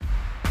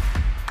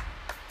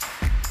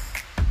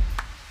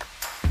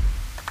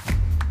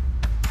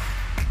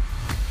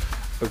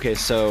Okay,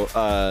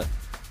 so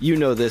you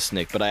know this,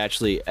 Nick, but I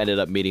actually ended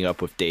up meeting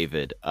up with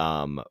David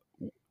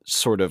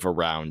sort of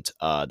around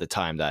the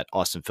time that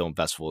Austin Film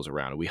Festival was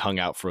around. We hung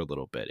out for a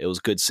little bit. It was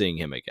good seeing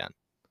him again.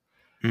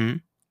 Mm-hmm.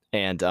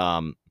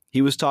 And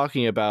he was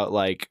talking about,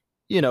 like,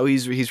 you know,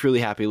 he's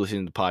really happy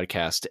listening to the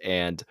podcast,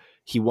 and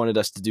he wanted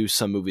us to do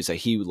some movies that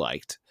he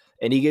liked.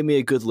 And he gave me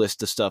a good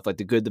list of stuff, like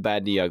The Good, the Bad,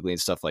 and the Ugly and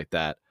stuff like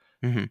that.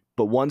 Mm-hmm.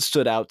 But one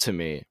stood out to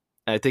me,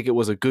 and I think it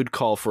was a good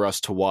call for us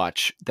to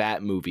watch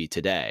that movie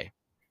today.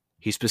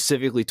 He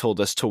specifically told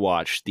us to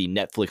watch the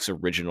Netflix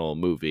original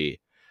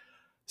movie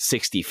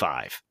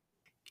 65.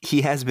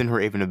 He has been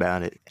raving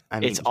about it.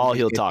 I mean, It's all he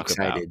he'll just gets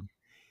talk excited.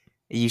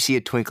 You see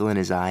a twinkle in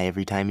his eye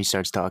every time he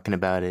starts talking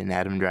about it. And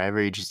Adam Driver,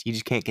 he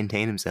just can't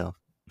contain himself.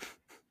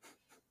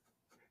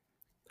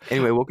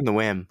 Anyway, welcome to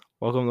WAM.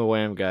 Welcome to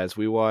WAM, guys.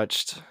 We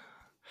watched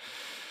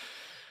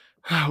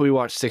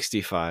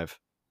 65.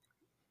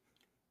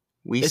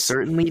 We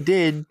certainly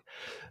did.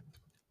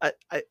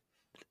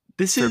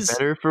 This for is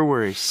better or for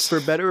worse.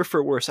 For better or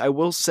for worse. I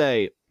will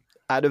say,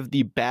 out of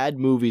the bad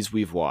movies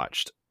we've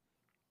watched,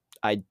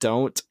 I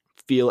don't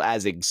feel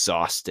as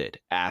exhausted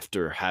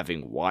after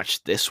having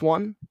watched this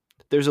one.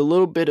 There's a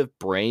little bit of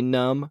brain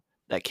numb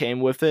that came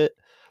with it.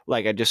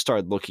 Like, I just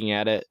started looking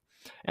at it,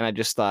 and I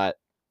just thought,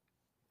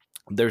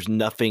 there's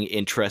nothing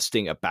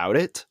interesting about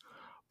it.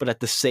 But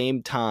at the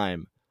same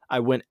time,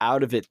 I went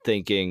out of it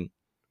thinking,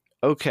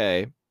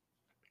 okay,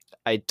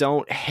 I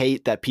don't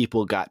hate that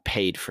people got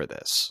paid for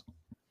this.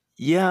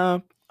 Yeah,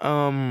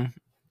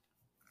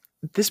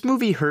 this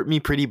movie hurt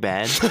me pretty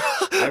bad.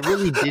 I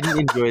really didn't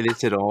enjoy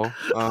this at all.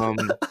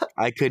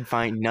 I could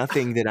find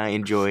nothing that I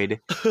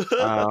enjoyed.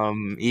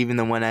 Even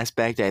the one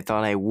aspect I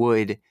thought I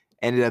would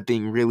ended up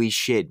being really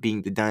shit,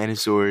 being the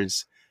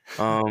dinosaurs.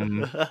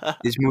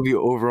 This movie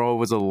overall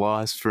was a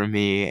loss for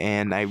me,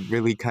 and I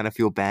really kind of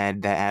feel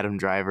bad that Adam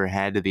Driver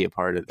had to be a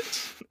part of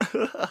this.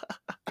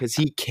 Because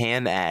he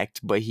can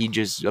act, but he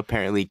just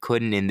apparently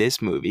couldn't in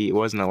this movie. It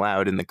wasn't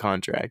allowed in the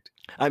contract.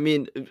 I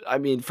mean,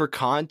 for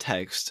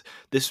context,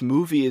 this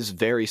movie is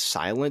very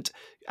silent.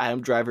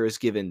 Adam Driver is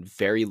given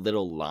very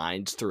little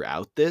lines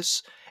throughout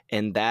this,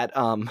 and that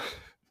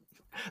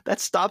that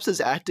stops his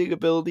acting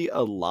ability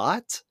a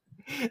lot.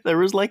 There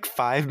was like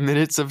 5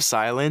 minutes of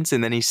silence,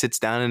 and then he sits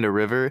down in a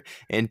river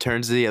and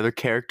turns to the other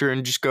character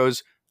and just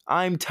goes,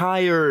 "I'm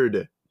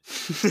tired."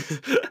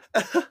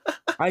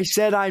 I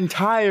said I'm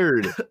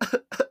tired.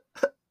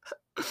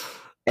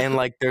 And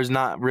like, there's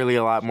not really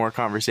a lot more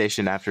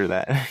conversation after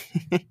that.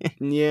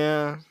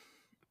 Yeah,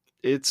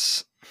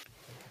 it's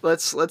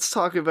let's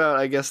talk about,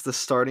 I guess, the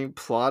starting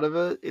plot of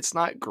it. It's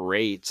not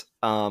great.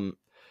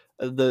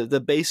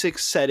 The basic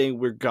setting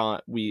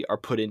we are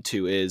put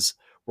into is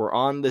we're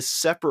on this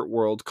separate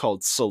world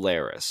called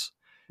Solaris,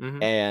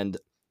 Mm-hmm. and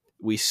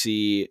we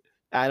see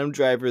Adam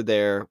Driver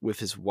there with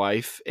his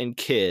wife and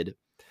kid,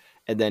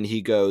 and then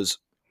he goes,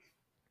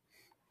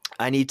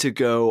 I need to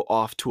go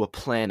off to a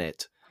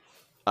planet.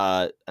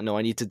 I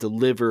need to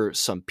deliver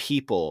some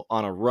people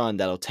on a run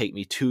that'll take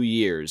me 2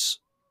 years.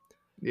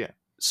 Yeah.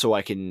 So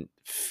I can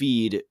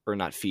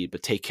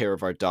take care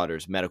of our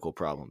daughter's medical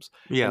problems.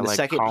 Yeah,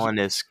 like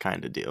colonist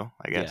kind of deal,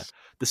 I guess. Yeah.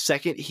 The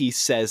second he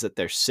says that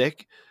they're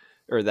sick,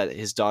 or that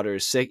his daughter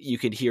is sick, you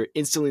can hear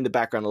instantly in the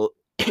background a little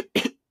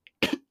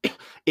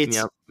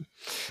it's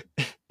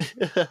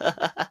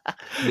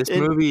This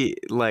movie,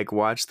 like,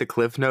 watch the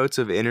cliff notes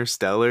of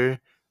Interstellar,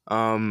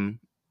 and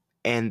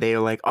they're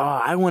like, oh,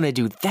 I want to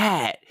do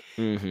that.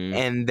 Mm-hmm.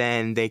 And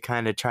then they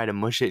kind of try to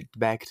mush it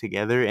back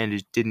together and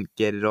just didn't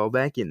get it all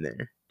back in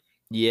there.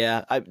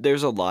 Yeah,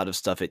 there's a lot of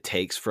stuff it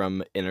takes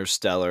from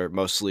Interstellar,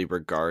 mostly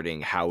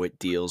regarding how it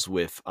deals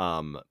with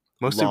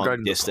mostly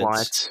regarding distance. The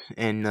plot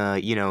and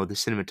the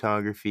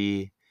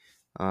cinematography.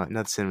 Not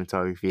the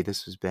cinematography.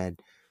 This was bad.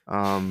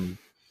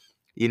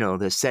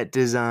 The set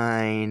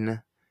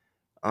design,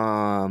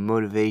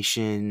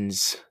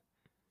 motivations.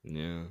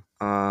 Yeah.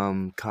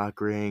 Cock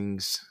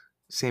rings,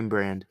 same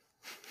brand.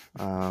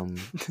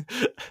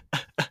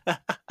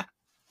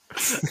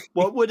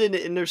 What would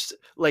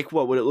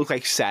what would it look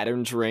like?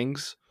 Saturn's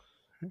rings?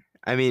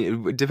 I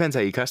mean, it depends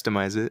how you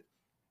customize it.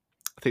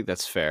 I think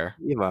that's fair.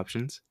 You have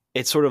options.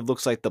 It sort of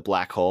looks like the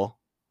black hole.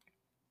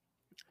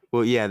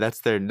 Well, yeah, that's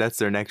their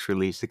next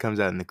release. It comes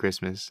out in the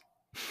Christmas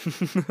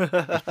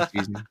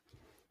season.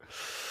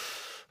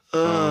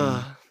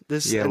 What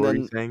were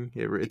you saying?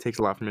 It takes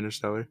a lot from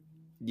Interstellar.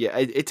 Yeah,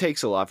 it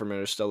takes a lot from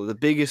Interstellar. The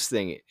biggest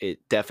thing it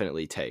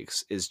definitely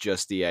takes is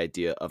just the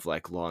idea of,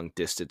 like, long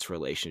distance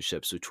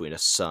relationships between a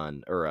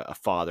son or a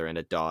father and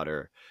a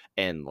daughter,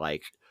 and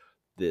like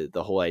the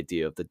whole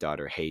idea of the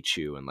daughter hates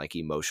you, and like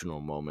emotional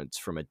moments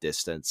from a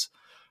distance.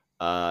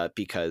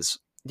 Because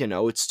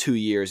it's 2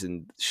 years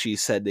and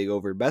she's sending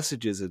over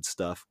messages and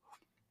stuff.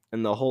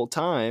 And the whole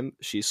time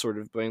she's sort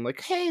of being like,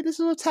 "Hey, this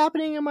is what's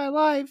happening in my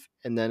life,"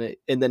 and then he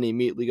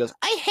immediately goes,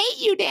 "I hate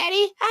you,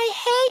 Daddy. I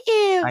hate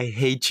you. I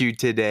hate you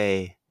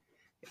today."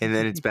 And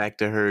then it's back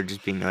to her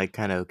just being like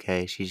kind of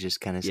okay. She's just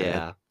kind of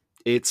sad.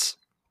 Yeah,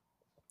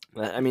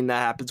 that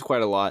happens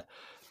quite a lot.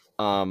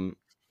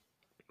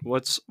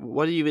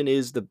 what even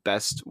is the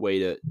best way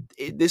to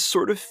this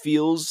sort of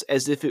feels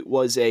as if it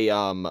was a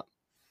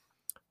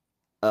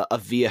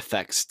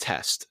VFX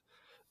test.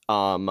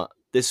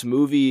 This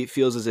movie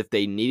feels as if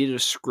they needed a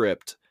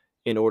script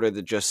in order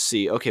to just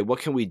see, okay, what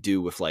can we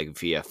do with like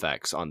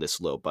VFX on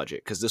this low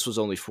budget? Because this was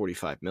only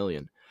 45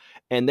 million,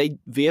 and they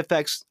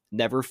VFX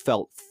never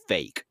felt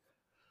fake.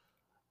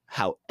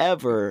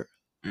 However,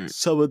 Mm.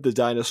 some of the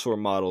dinosaur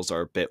models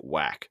are a bit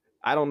whack.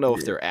 I don't know if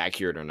Yeah. they're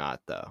accurate or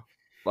not, though.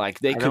 Like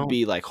they I could don't.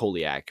 be like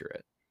wholly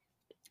accurate.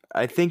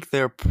 I think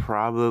they're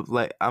probably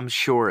like, I'm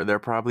sure they're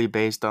probably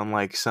based on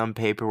like some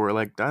paper where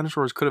like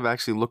dinosaurs could have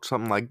actually looked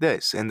something like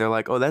this, and they're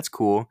like, oh, that's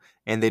cool,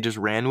 and they just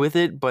ran with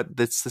it. But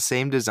it's the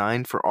same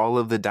design for all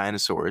of the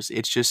dinosaurs.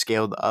 It's just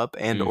scaled up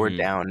and or Mm-hmm.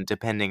 down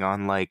depending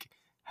on like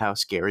how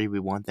scary we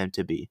want them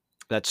to be.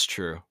 That's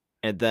true.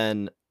 And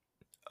then,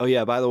 oh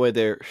yeah, by the way,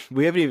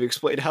 we haven't even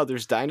explained how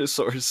there's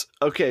dinosaurs.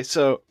 Okay,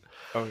 so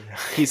Oh yeah.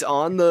 he's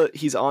on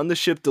the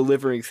ship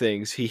delivering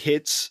things. He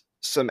hits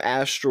some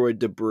asteroid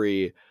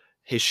debris.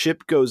 His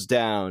ship goes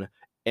down,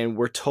 and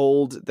we're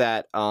told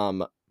that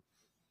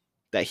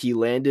he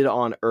landed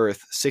on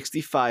Earth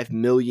 65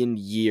 million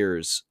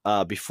years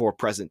before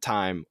present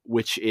time,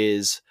 which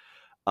is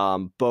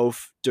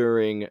both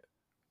during,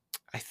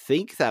 I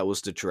think that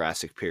was the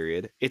Jurassic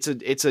period. It's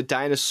a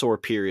dinosaur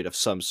period of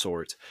some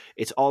sort.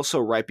 It's also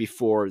right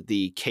before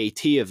the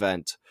KT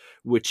event,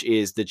 which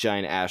is the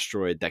giant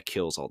asteroid that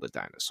kills all the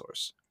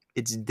dinosaurs.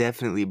 It's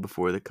definitely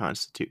before the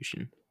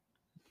Constitution.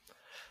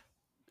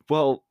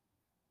 Well,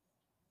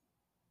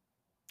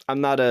 I'm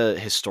not a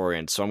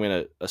historian, so I'm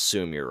going to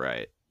assume you're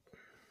right.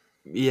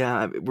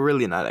 Yeah, we're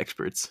really not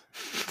experts.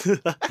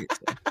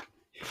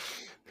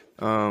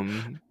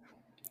 Um,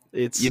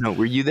 It's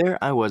were you there?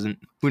 I wasn't.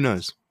 Who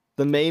knows?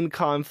 the main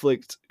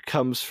conflict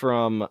comes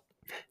from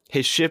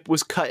his ship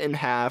was cut in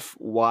half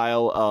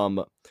while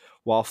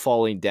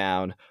falling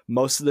down.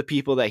 Most of the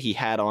people that he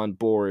had on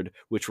board,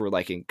 which were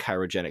like in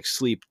cryogenic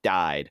sleep,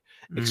 died,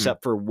 Mhm.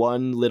 except for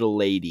one little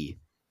lady.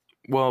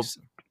 Well,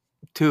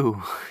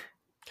 two.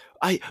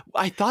 I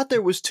thought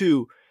there was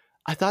two.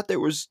 I thought there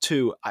was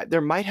two.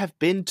 There might have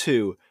been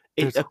two.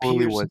 There It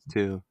totally appears was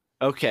two.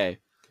 okay.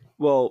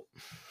 Well,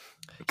 he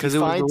Because it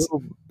was the finds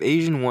little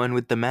Asian one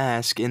with the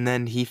mask, and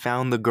then he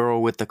found the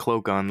girl with the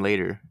cloak on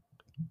later.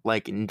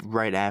 Like,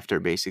 right after,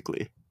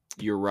 basically.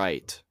 you're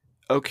right.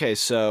 Okay,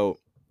 so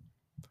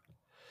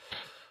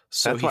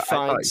That's he why I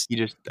thought finds he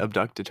just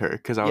abducted her.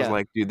 Because I was yeah.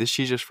 like, dude,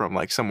 she's just from,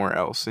 like, somewhere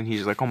else. And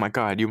he's like, oh my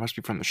god, you must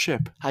be from the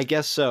ship. I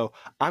guess so.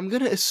 I'm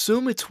gonna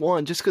assume it's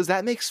one, just because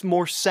that makes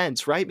more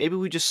sense, right? Maybe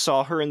we just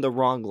saw her in the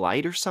wrong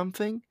light or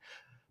something.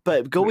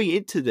 But going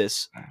into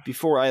this,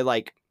 before I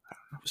like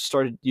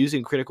started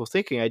using critical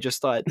thinking, I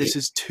just thought this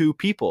is two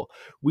people.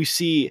 We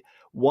see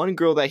one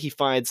girl that he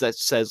finds that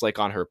says like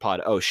on her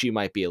pod, oh, she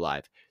might be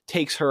alive,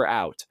 takes her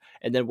out.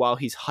 And then while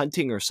he's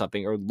hunting or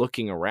something or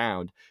looking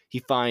around, he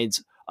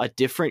finds a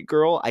different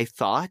girl, I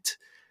thought,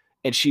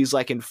 and she's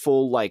like in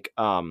full like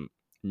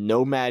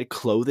nomad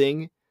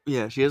clothing.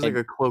 Yeah, she has, like, And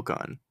a cloak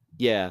on.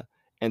 yeah,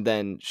 and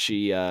then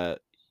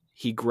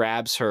he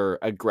grabs her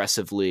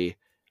aggressively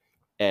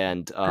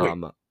and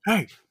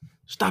Hey,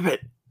 stop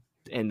it.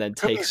 and then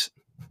Come here.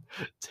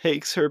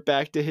 takes her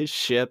back to his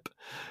ship.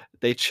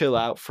 They chill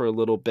out for a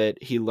little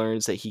bit. He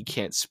learns that he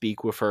can't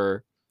speak with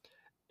her,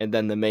 and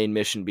then the main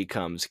mission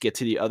becomes get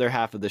to the other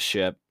half of the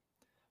ship,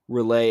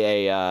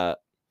 relay a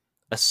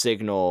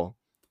signal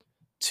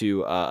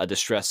to a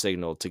distress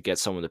signal to get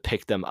someone to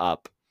pick them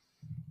up,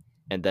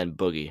 and then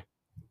boogie.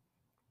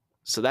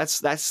 So that's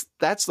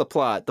the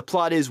plot. The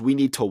plot is we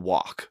need to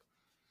walk.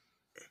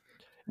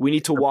 We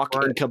need to The walk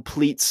plot in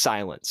complete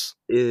silence.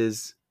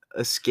 is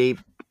escape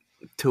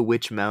to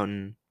which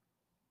mountain?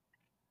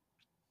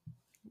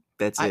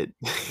 That's it.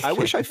 I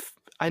wish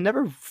I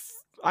never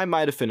I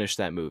might have finished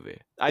that movie.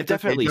 I've It's okay,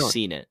 definitely don't.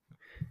 seen it.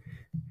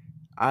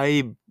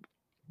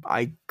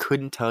 I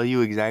couldn't tell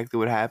you exactly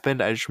what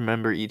happened. I just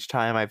remember each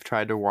time I've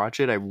tried to watch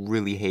it, I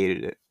really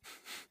hated it.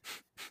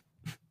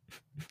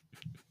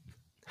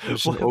 It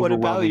was just What about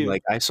overwhelming. you?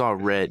 Like, I saw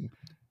red.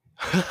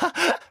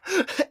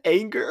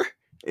 Anger?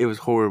 It was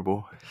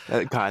horrible.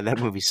 God, that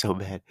movie's so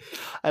bad.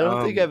 I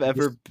don't think I've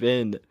ever Just,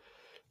 been.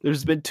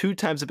 There's been two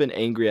times I've been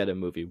angry at a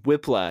movie.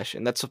 Whiplash,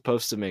 and that's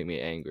supposed to make me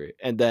angry.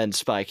 And then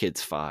Spy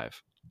Kids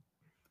 5.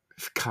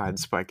 God,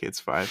 Spy Kids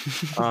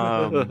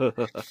 5.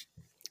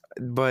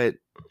 But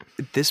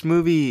this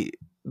movie,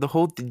 the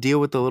whole deal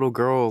with the little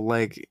girl,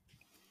 like,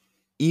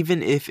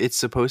 even if it's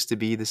supposed to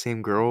be the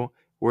same girl,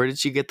 where did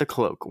she get the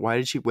cloak? Why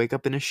did she wake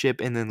up in a ship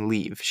and then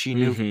leave? She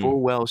knew Mhm.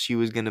 full well she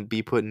was gonna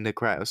be put into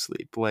cryo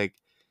sleep. Like,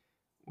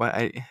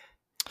 why?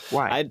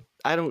 Why?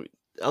 I don't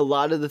a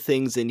lot of the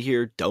things in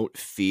here don't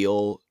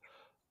feel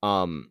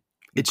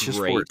It's just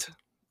great. forced.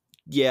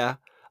 Yeah.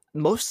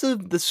 Most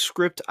of the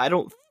script I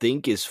don't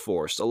think is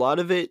forced. A lot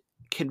of it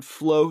can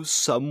flow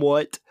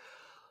somewhat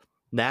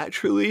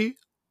naturally.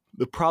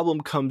 The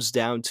problem comes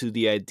down to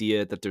the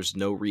idea that there's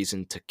no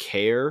reason to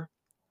care.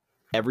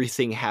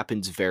 Everything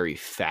happens very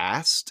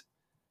fast,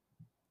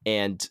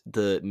 and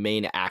the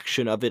main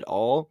action of it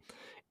all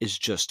is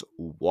just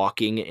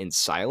walking in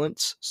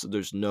silence. So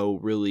there's no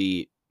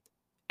really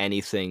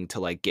anything to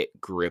like get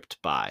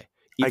gripped by.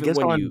 I Even guess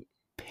when on you,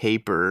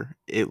 paper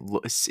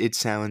it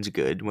sounds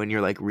good when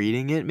you're like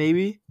reading it,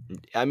 maybe.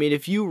 I mean,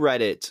 if you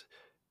read it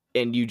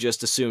and you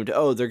just assumed,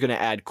 oh, they're going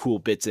to add cool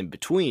bits in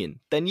between,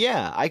 then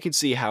yeah, I can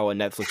see how a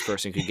Netflix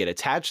person could get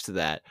attached to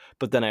that.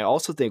 But then I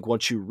also think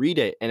once you read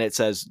it and it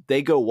says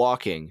they go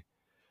walking,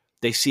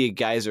 they see a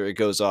geyser, it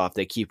goes off,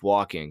 they keep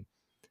walking.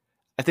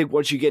 I think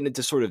once you get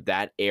into sort of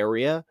that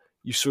area,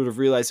 you sort of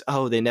realize,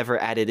 oh, they never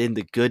added in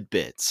the good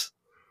bits.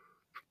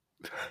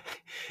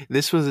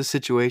 This was a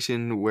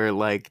situation where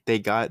like they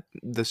got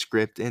the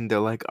script and they're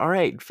like, all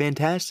right,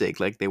 fantastic.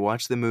 Like they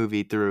watched the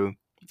movie through,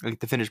 like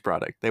the finished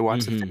product. They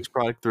watched the Mm-hmm. finished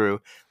product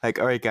through, like,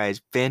 all right,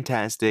 guys,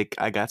 fantastic.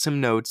 I got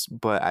some notes,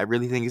 but I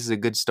really think this is a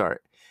good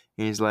start.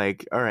 And he's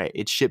like, all right,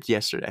 it shipped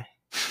yesterday.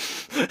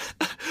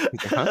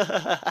 He's like,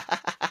 huh?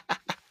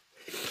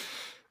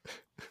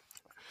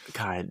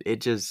 God,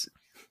 it just,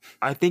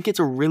 I think it's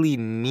a really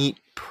neat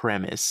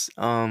premise.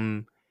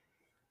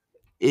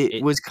 It It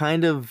was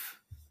kind of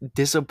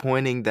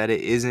disappointing that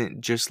it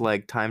isn't just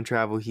like time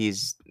travel.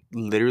 He's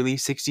literally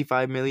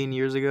 65 million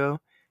years ago.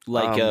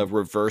 like a Um,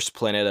 reverse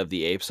Planet of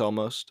the Apes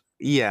almost.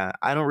 yeah,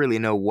 I don't really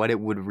know what it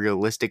would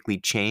realistically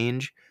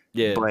change,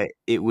 Yeah. but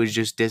it was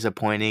just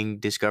disappointing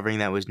discovering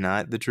that was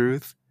not the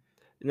truth.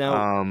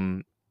 Now,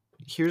 Um,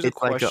 here's a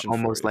it's like a question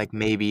for almost you. like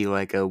maybe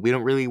like a we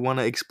don't really want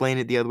to explain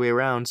it the other way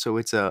around, so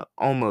it's a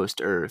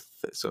almost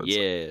Earth. So it's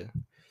like, Yeah.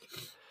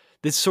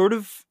 This sort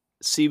of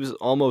seems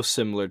almost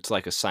similar to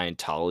like a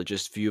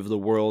Scientologist view of the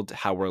world,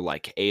 how we're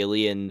like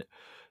alien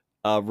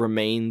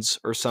remains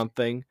or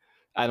something.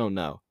 I don't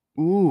know.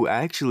 ooh,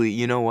 actually,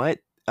 you know what?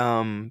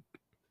 Um,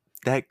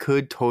 that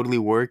could totally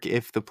work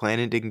if the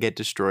planet didn't get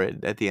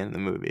destroyed at the end of the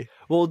movie.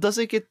 Well, does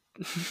it get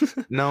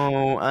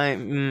No,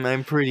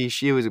 I'm pretty.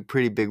 She was a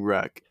pretty big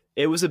rock.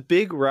 it was a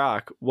big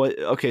rock. What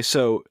okay,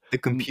 so The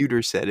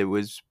computer said it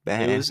was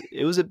it bad.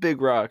 was a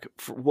big rock.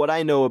 For what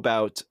I know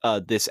about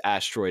this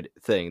asteroid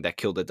thing that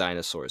killed the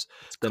dinosaurs,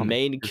 It's the coming.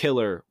 main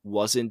killer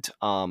wasn't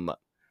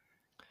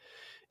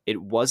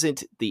it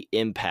wasn't the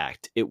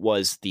impact. It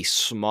was the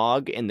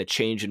smog and the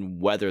change in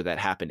weather that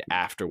happened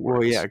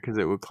Well, yeah, afterwards. because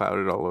it would cloud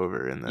it all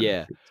over, and then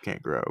Yeah. it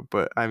can't grow.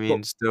 But I But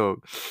mean, still,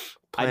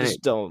 I planet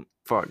just don't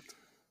fucked.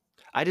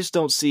 I just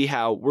don't see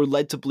how we're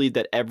led to believe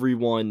that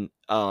everyone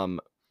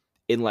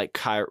in like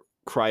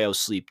cryo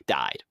sleep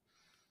died.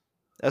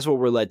 That's what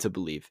we're led to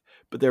believe.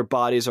 But their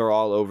bodies are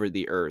all over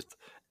the earth.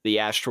 The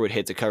asteroid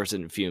hits, it covers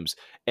it in fumes.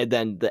 And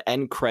then the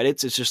end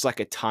credits is just like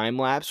a time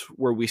lapse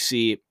where we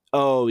see,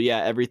 oh, yeah,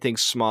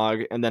 everything's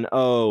smog. And then,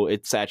 oh,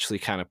 it's actually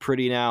kind of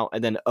pretty now.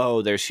 And then,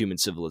 oh, there's human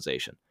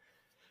civilization.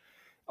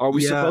 Are we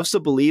Yeah, supposed to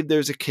believe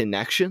there's a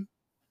connection?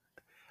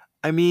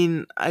 I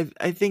mean,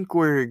 I think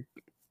we're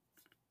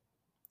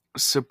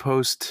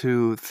supposed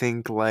to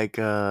think like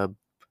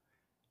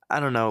I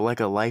don't know, like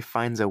a life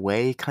finds a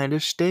way kind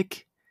of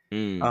shtick,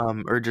 Mm,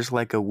 or just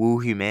like a woo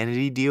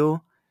humanity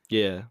deal.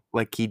 yeah.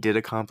 Like he did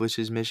accomplish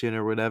his mission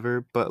or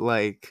whatever, but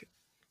like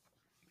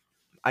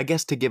I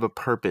guess to give a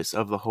purpose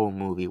of the whole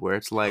movie where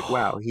it's like,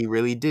 wow, he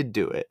really did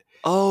do it.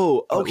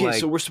 Oh, But okay.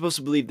 So like we're supposed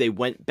to believe they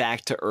went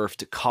back to Earth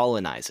to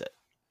colonize it.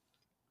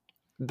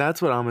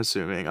 that's what I'm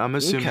assuming. I'm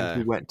assuming he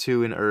Okay. went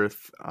to an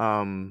Earth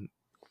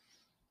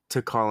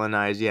to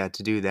colonize, yeah,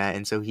 to do that.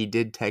 And so he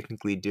did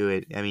technically do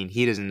it. I mean,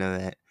 he doesn't know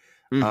that.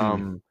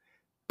 Mm-hmm. Um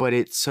but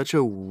it's such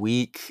a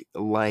weak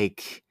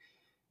like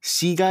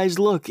see guys,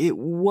 look, it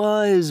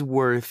was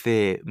worth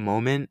it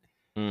moment.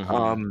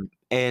 Mm-hmm.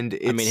 And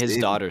I mean, it's his an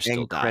daughter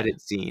still end died.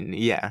 credit scene.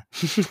 Yeah.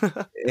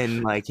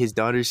 And like his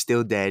daughter's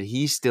still dead.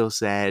 He's still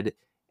sad.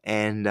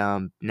 And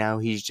now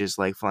he's just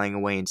like flying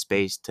away in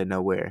space to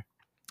nowhere.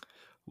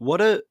 What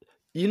a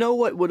you know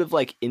what would have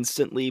like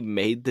instantly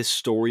made this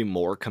story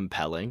more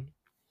compelling?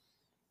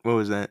 What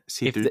was that?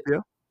 If the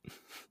C3PO?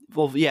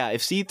 well, yeah,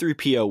 if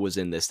C3PO was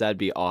in this, that'd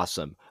be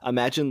awesome.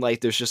 Imagine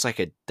like there's just like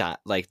a dot,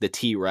 like the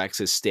T-Rex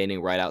is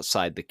standing right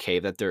outside the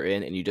cave that they're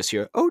in, and you just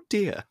hear, "Oh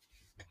dear."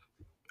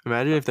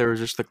 Imagine if there was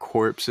just the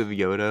corpse of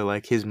Yoda,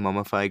 like his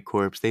mummified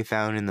corpse they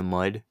found in the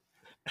mud.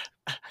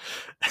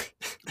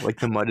 Like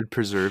the mud had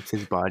preserved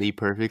his body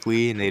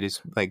perfectly and they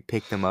just like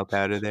picked him up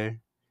out of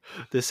there.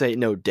 This ain't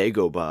no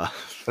Dagobah.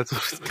 That's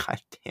what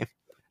goddamn.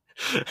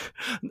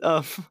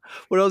 um,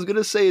 what I was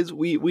gonna say is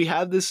we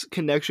have this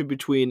connection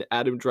between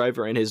Adam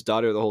Driver and his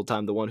daughter the whole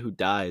time, the one who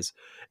dies,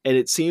 and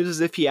it seems as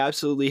if he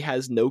absolutely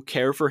has no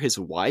care for his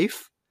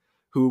wife,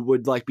 who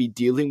would like be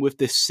dealing with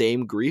this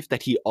same grief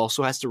that he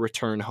also has to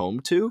return home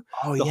to.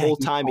 Oh The yeah, whole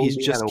he time he's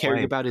totally had just a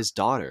caring wife. about his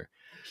daughter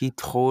He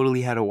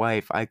totally had a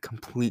wife. I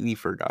completely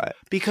forgot.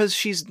 because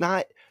she's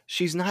not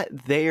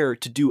there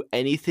to do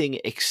anything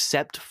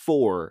except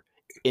for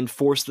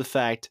enforce the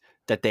fact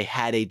that they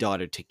had a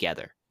daughter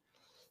together.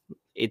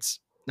 It's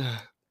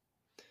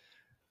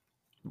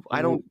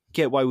I Well, don't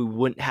get why we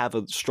wouldn't have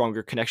a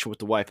stronger connection with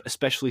the wife,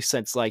 especially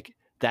since like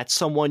that's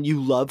someone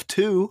you love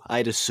too,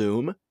 I'd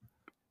assume.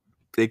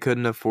 they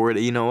couldn't afford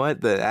it. You know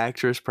what? The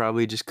actress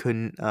probably just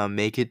couldn't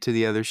make it to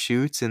the other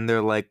shoots, and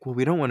they're like, "Well,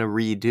 we don't want to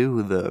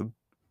redo the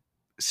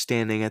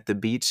standing at the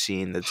beach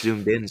scene that's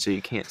zoomed in so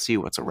you can't see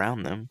what's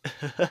around them.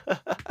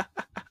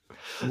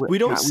 We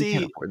don't God, we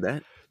can't see afford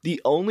that.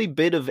 the only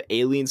bit of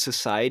alien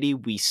society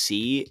we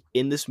see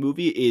in this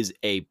movie is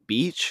a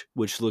beach,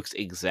 which looks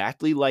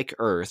exactly like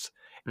Earth,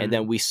 and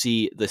then Mhm. we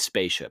see the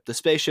spaceship. The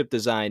spaceship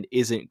design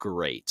isn't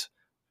great.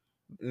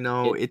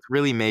 No, It it's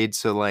really made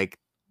so, like,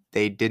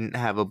 they didn't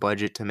have a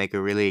budget to make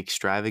a really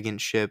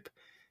extravagant ship,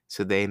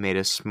 so they made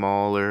a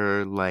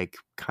smaller, like,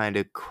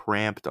 kinda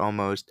cramped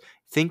almost.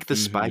 Think the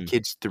Spy mhm.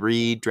 Kids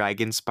 3,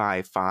 Dragon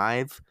Spy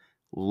 5,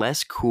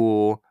 less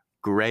cool,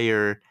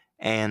 grayer,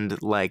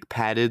 and, like,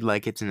 padded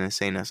like it's an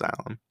insane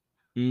asylum.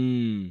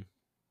 Mm.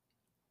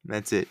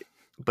 That's it.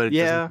 But it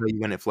doesn't Yeah, tell you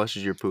when it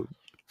flushes your poop.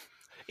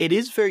 it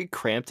is very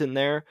cramped in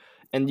there,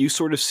 and you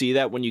sort of see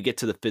that when you get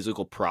to the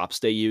physical props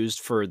they used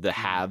for the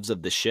Mhm. halves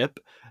of the ship.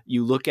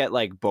 You look at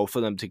like both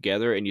of them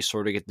together, and you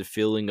sort of get the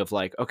feeling of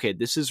like, okay,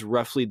 this is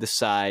roughly the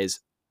size,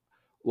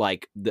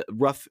 like the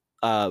rough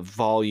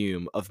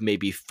volume of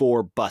maybe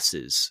 4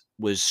 buses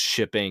was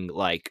shipping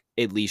like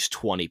at least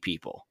 20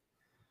 people,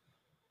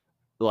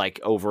 like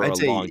over a I'd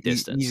say long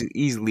distance.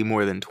 easily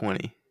more than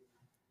 20.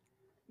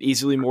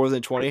 Easily more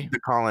than 20. The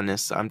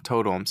colonists, I'm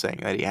saying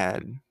that he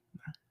had.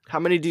 How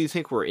many do you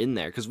think were in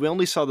there? Because we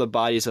only saw the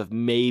bodies of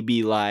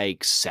maybe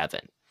like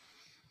 7.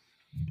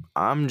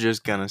 I'm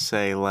just gonna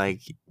say,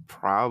 like,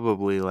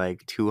 probably,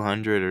 like,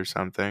 200 or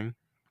something.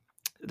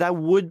 That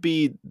would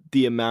be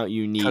the amount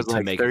you Cause need to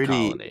like, make a 30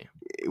 colony.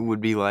 it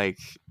would be, like,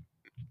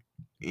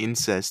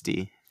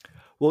 incesty.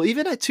 Well,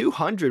 even at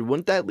 200,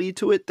 wouldn't that lead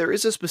to it? There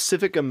is a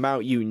specific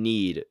amount you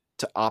need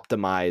to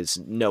optimize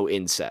no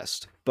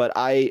incest. But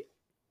I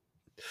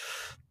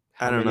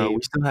how don't know, many?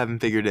 we still haven't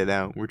figured it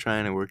out. We're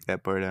trying to work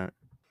that part out.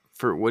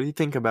 What do you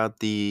think about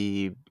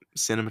the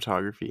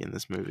cinematography in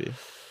this movie?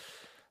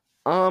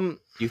 Um,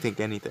 Do you think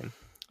anything?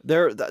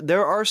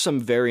 there are some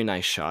very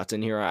nice shots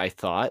in here. I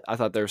thought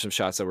there were some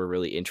shots that were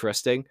really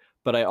interesting,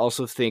 but I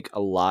also think a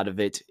lot of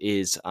it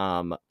is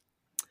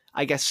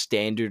I guess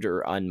standard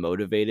or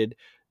unmotivated.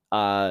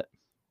 Uh,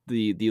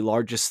 the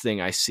largest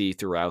thing I see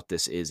throughout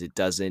this is it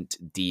doesn't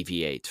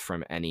deviate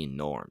from any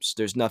norms.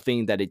 There's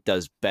nothing that it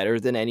does better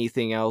than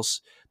anything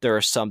else. There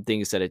are some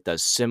things that it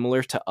does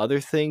similar to other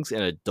things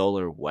in a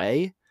duller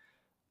way.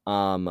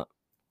 Um,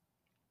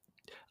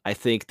 I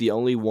think the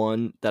only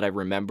one that I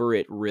remember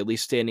it really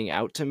standing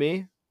out to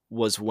me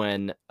was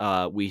when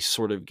we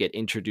sort of get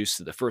introduced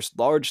to the first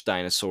large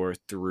dinosaur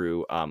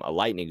through a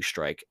lightning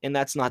strike, and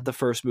that's not the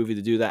first movie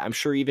to do that. I'm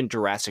sure even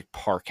Jurassic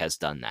Park has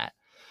done that,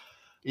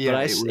 but Yeah,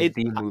 it was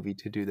the movie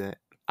to do that.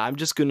 I'm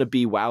just gonna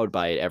be wowed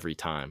by it every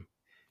time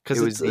It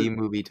because was it's the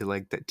movie to,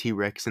 like, the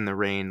T-Rex in the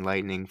rain,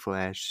 lightning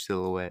flash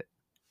silhouette.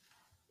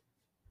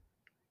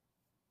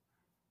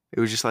 It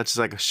was just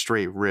like a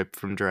straight rip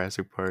from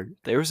Jurassic Park.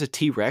 there was a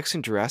T-Rex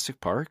in Jurassic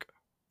Park.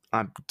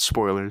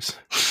 Spoilers.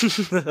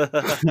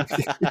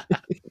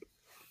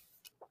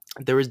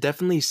 There was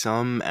definitely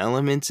some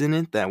elements in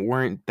it that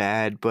weren't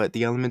bad, but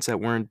the elements that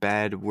weren't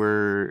bad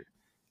were,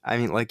 I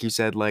mean, like you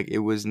said, like, it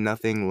was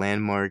nothing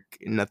landmark,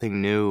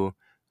 nothing new.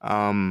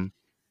 Um,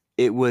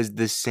 it was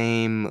the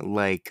same,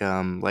 like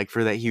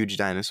for that huge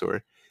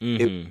dinosaur,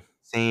 it was hmm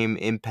the same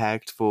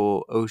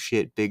impactful, oh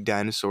shit, big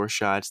dinosaur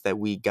shots that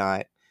we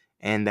got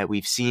and that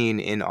we've seen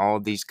in all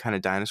these kind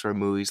of dinosaur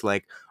movies,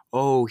 like,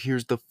 oh,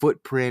 here's the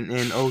footprint,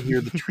 and oh,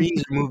 here the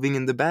trees are moving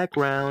in the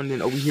background,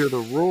 and oh, we hear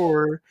the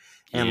roar,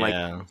 and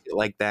Yeah.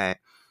 like that.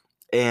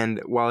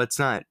 And while it's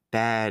not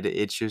bad,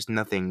 it's just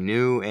nothing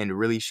new, and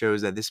really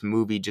shows that this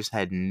movie just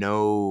had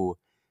no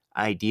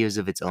ideas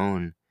of its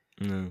own.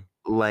 Mm.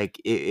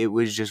 Like, it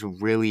was just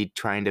really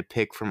trying to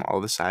pick from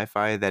all the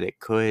sci-fi that it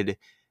could,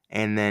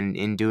 and then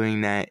in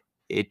doing that,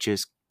 it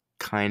just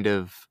kind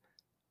of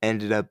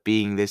ended up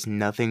being this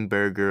nothing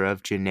burger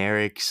of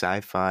generic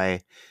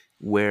sci-fi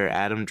where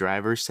Adam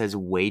Driver says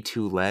way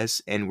too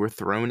less, and we're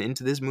thrown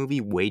into this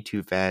movie way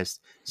too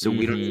fast. So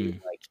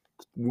hmm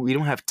we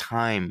don't have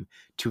time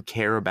to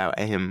care about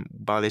him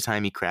by the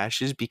time he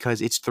crashes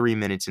because it's 3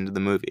 minutes into the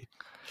movie.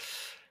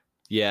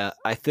 Yeah,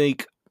 I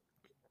think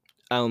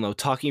I don't know,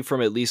 talking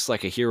from at least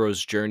like a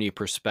hero's journey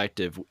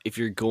perspective, if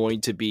you're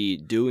going to be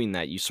doing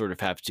that, you sort of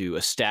have to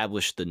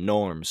establish the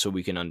norm so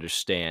we can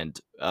understand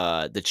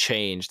the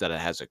change that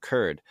has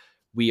occurred.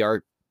 We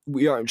are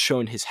we aren't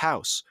shown his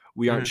house.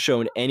 We aren't Mhm.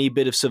 shown any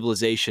bit of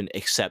civilization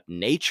except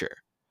nature.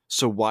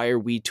 So why are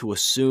we to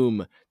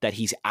assume that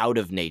he's out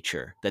of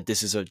nature, that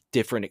this is a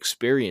different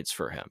experience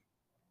for him?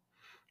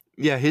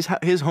 Yeah,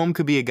 his home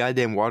could be a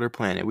goddamn water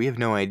planet. We have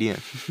no idea.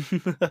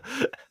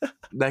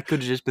 That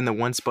could have just been the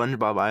one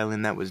SpongeBob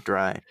island that was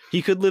dry.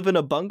 He could live in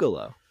a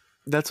bungalow.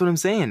 That's what I'm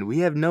saying. We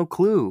have no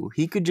clue.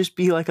 He could just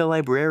be like a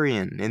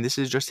librarian, and this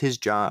is just his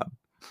job.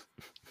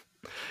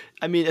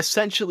 I mean,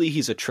 essentially,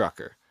 he's a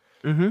trucker.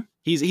 Mm-hmm.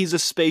 He's a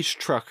space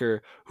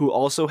trucker who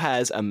also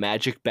has a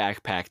magic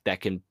backpack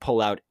that can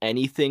pull out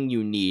anything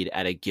you need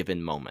at a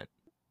given moment.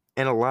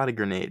 And a lot of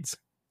grenades.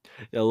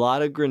 A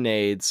lot of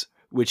grenades,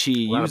 which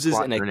he A lot of uses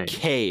plot in a grenades.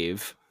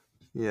 cave.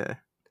 Yeah.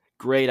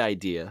 Great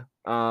idea.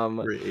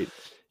 Great.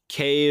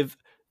 Cave.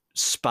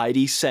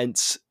 Spidey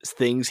sense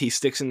things he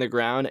sticks in the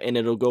ground, and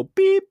it'll go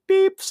beep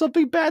beep.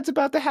 Something bad's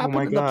about to Oh happen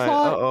my in the god.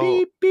 plot.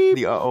 Beep beep.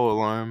 The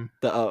alarm.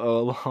 The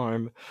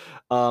alarm.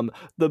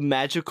 The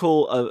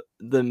magical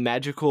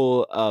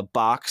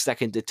box that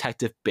can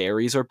detect if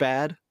berries are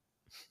bad.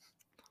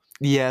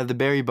 Yeah, the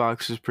berry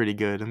box was pretty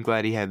good. I'm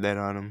glad he had that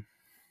on him.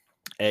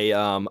 A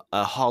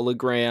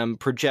hologram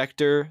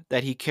projector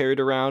that he carried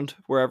around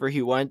wherever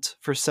he went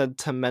for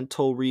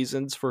sentimental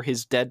reasons for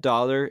his dead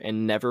daughter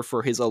and never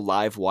for his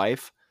alive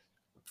wife.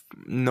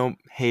 Nope,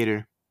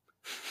 hater.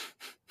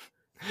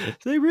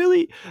 They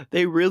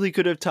really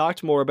could have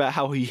talked more about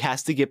how he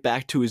has to get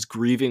back to his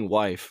grieving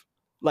wife.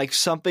 Like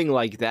something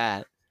like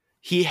that.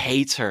 He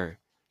hates her.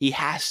 He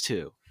has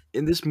to.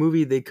 In this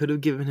movie, they could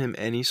have given him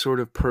any sort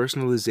of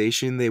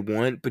personalization they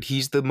want, but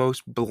he's the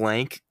most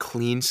blank,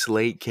 clean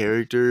slate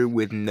character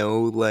with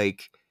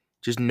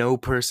just no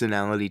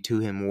personality to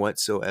him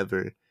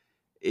whatsoever.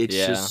 It's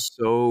Yeah. just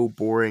so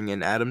boring,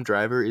 and Adam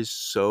Driver is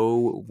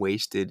so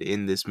wasted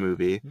in this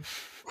movie.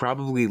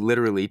 Probably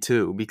literally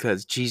too,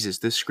 because Jesus,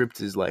 this script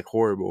is like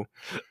horrible.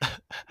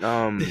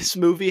 This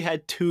movie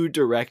had 2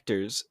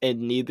 directors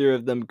and neither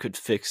of them could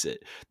fix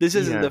it. This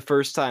isn't Yeah. the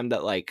first time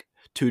that like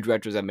 2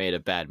 directors have made a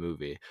bad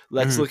movie.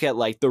 Let's Mhm. look at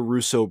like the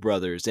Russo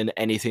brothers and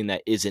anything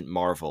that isn't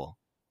Marvel.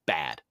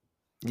 Bad.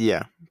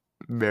 Yeah,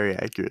 very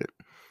accurate.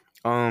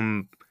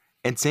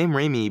 And Sam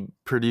Raimi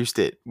produced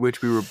it,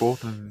 which we were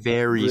both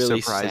very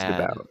Really surprised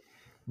sad. about.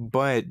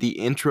 But the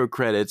intro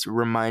credits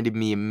reminded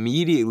me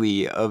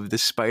immediately of the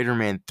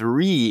Spider-Man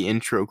 3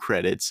 intro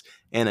credits,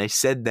 and I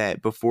said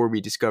that before we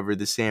discovered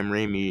the Sam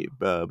Raimi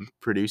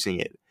producing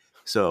it.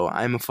 So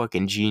I'm a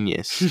fucking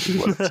genius, is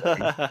what I'm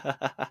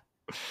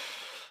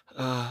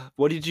saying.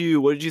 What did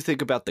you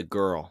think about the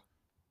girl?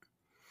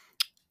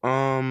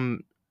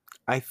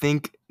 I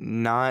think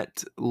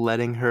not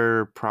letting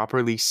her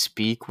properly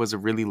speak was a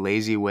really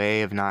lazy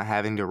way of not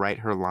having to write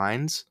her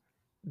lines.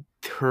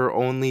 Her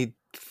only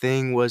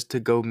thing was to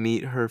go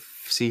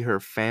see her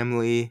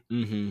family.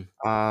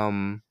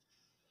 Mm-hmm.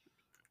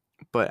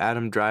 But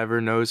Adam Driver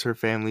knows her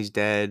family's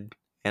dead,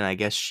 and I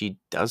guess she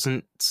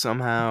doesn't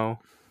somehow.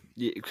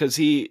 Because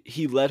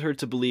he led her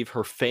to believe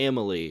her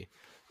family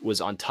was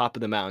on top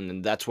of the mountain,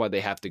 and that's why they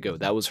have to go.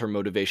 That was her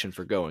motivation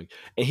for going.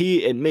 And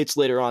he admits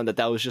later on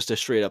that was just a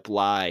straight up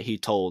lie he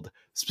told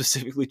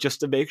specifically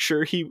just to make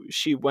sure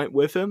she went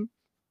with him.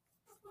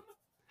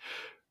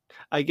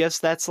 I guess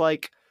that's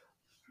like,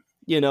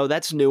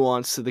 that's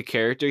nuance to the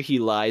character. He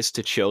lies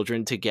to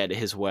children to get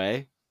his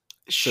way.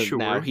 So Sure.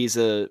 now he's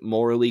a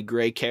morally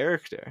gray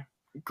character.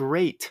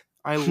 Great.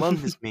 I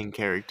love this main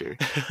character.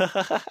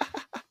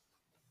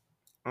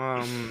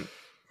 And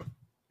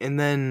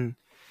then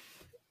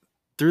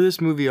through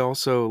this movie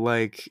also,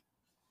 like,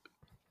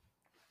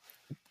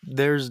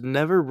 there's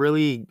never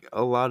really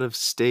a lot of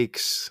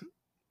stakes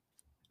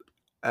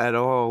at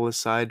all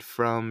aside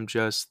from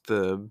just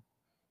the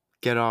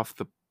get off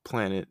the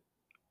planet.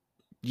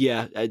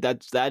 Yeah,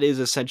 that is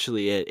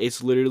essentially it.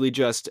 It's literally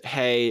just,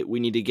 hey, we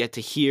need to get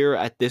to here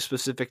at this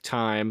specific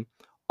time.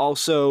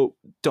 Also,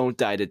 don't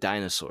die to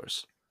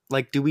dinosaurs.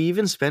 Like, do we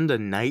even spend a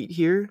night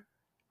here?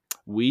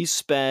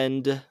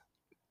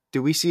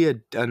 Do we see a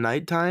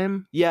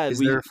nighttime? Yeah. Is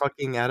there a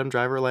fucking Adam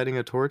Driver lighting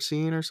a torch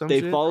scene or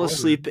something? They fall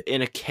asleep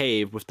in a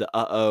cave with the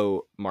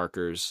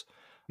markers.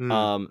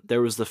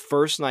 There was the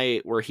first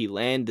night where he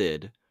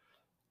landed,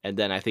 and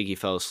then I think he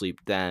fell asleep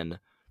then.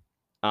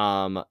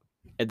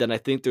 And then I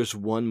think there's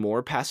one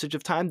more passage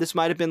of time. This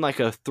might have been like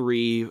a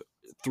three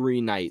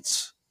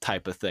nights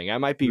type of thing. I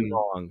might be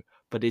wrong,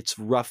 but it's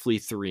roughly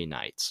 3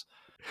 nights.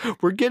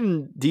 We're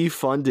getting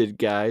defunded,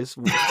 guys.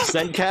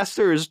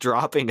 Zencaster is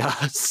dropping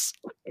us.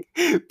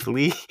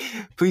 Please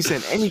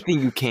send anything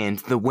you can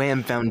to the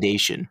WAM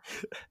Foundation.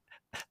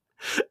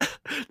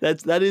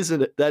 That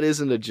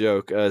isn't a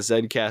joke.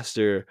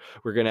 Zencaster,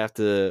 we're gonna have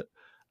to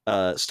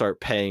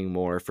start paying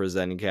more for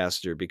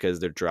Zencaster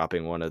because they're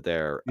dropping one of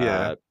their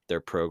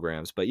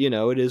programs. But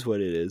it is what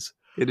it is.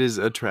 It is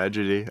a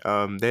tragedy.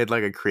 They had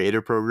like a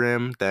creator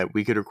program that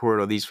we could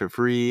record all these for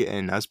free,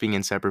 and us being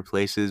in separate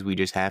places, we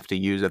just have to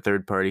use a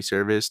third-party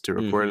service to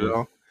record it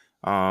all.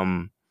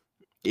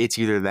 It's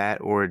either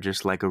that or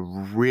just like a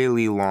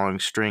really long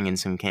string in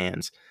some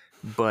cans.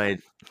 But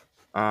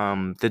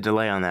the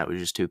delay on that was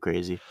just too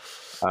crazy.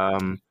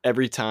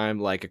 Every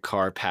time like a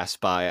car passed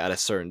by at a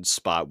certain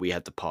spot, we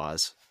had to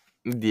pause.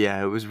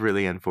 Yeah, it was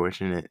really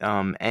unfortunate.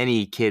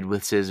 Any kid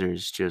with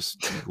scissors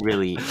just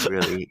really,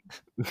 really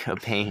a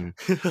pain.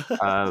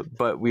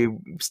 But we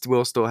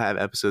will still have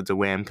episodes of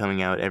WAM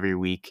coming out every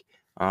week.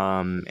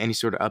 Any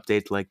sort of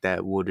updates like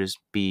that will just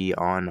be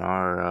on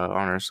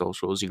our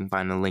socials. You can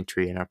find the link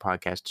tree in our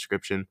podcast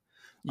description.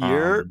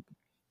 Yeah.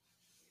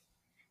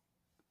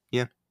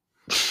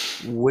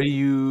 What are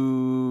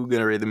you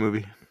gonna rate the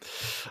movie?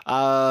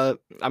 I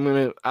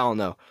don't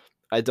know.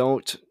 I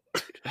don't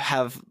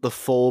have the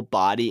full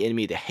body in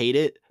me to hate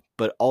it,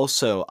 but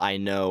also I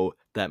know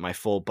that my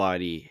full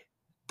body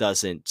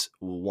doesn't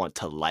want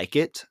to like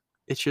it.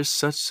 It's just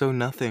such so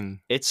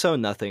nothing. It's so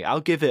nothing.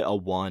 I'll give it a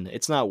 1.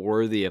 It's not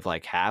worthy of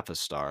like half a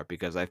star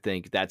because I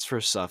think that's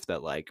for stuff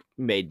that like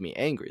made me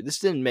angry. This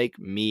didn't make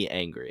me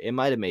angry. It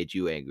might have made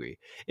you angry.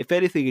 If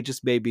anything, it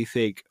just made me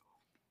think,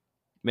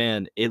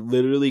 man, it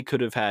literally could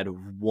have had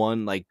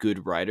one like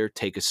good writer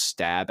take a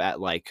stab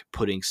at like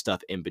putting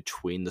stuff in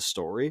between the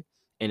story,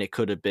 and it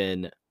could have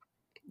been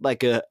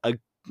like a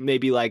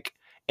maybe like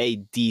a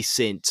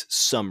decent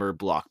summer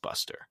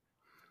blockbuster.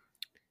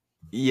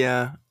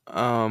 Yeah,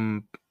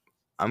 I'm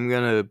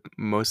gonna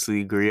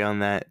mostly agree on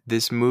that.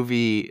 This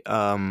movie,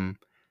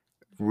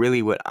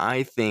 really what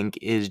I think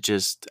is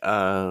just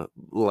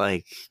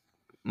like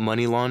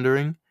money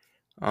laundering.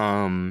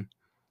 Um,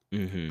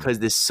 Mm-hmm. because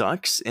this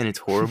sucks and it's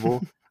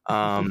horrible.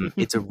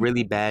 It's a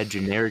really bad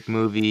generic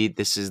movie.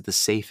 This is the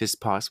safest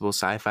possible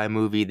sci-fi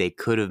movie they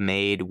could have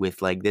made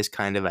with like this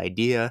kind of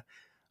idea.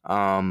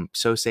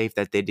 So safe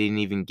that they didn't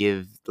even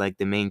give like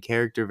the main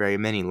character very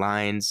many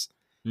lines,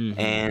 Mm-hmm.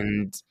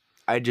 and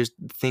I just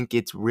think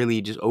it's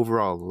really just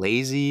overall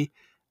lazy.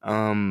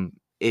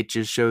 It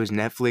just shows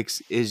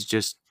Netflix is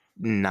just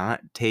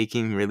not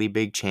taking really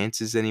big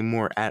chances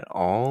anymore at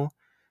all.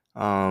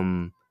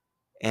 Um,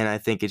 and I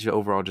think it's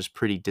overall just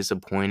pretty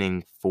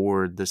disappointing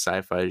for the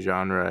sci-fi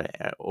genre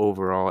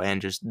overall,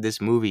 and just this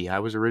movie. I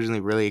was originally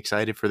really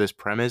excited for this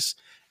premise,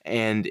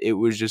 and it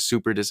was just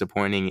super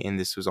disappointing. And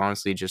this was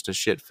honestly just a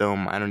shit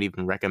film. I don't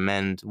even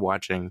recommend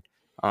watching.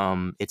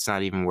 It's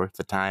not even worth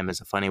the time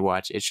as a funny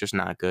watch. It's just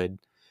not good.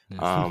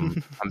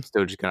 I'm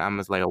still just gonna. I'm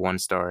just like a 1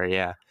 star.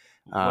 Yeah.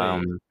 Wait,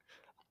 Um,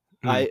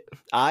 hmm.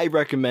 I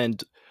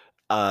recommend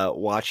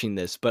watching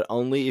this, but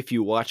only if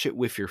you watch it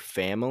with your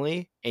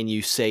family and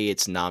you say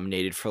it's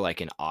nominated for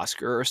like an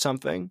Oscar or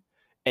something,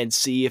 and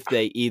see if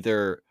they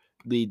either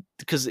lead,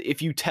 because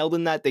if you tell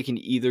them that, they can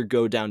either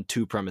go down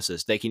two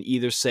premises. They can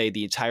either say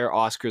the entire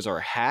Oscars are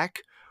a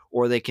hack,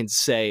 or they can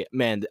say,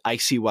 man, I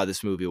see why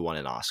this movie won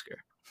an Oscar.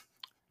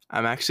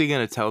 I'm actually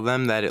gonna tell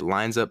them that it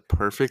lines up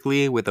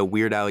perfectly with a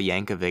Weird Al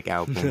Yankovic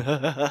album.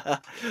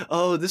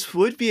 Oh, this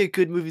would be a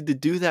good movie to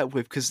do that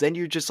with, because then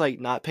you're just like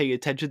not paying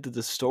attention to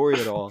the story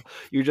at all.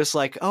 You're just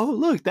like, oh,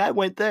 look, that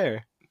went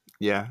there.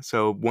 Yeah,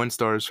 so 1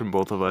 stars from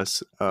both of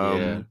us.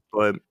 Yeah.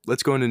 But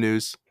let's go into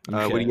news. What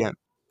do Okay. you got?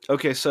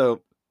 Okay,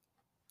 so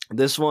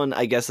this one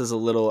I guess is a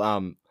little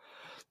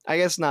I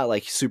guess not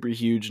like super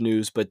huge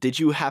news, but did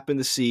you happen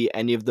to see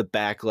any of the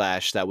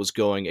backlash that was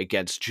going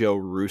against Joe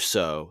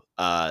Russo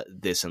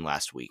this and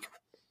last week?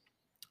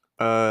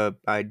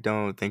 I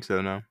don't think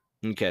so. No.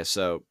 Okay,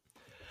 so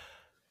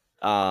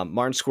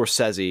Martin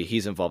Scorsese,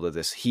 he's involved with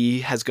this.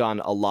 He has gone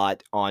a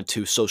lot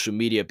onto social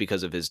media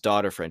because of his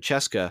daughter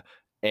Francesca,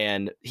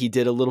 and he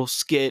did a little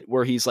skit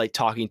where he's like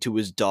talking to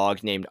his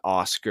dog named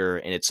Oscar,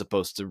 and it's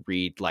supposed to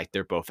read like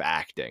they're both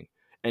acting,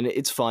 and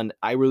it's fun.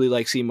 I really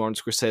like seeing Martin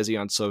Scorsese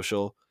on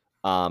social.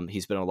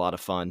 He's been a lot of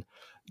fun.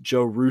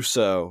 Joe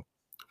Russo,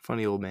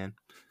 Funny old man.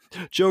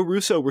 Joe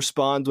Russo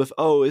responds with,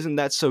 "Oh, isn't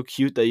that so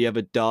cute that you have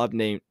a dog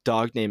named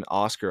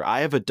Oscar?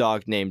 I have a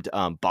dog named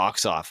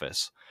Box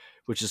Office,"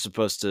 which is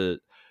supposed to Yeah,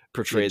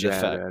 portray the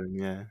jab fact, at him.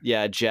 Yeah.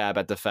 yeah, jab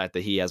at the fact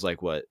that he has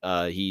like what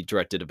he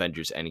directed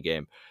Avengers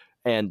Endgame.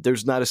 And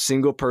there's not a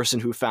single person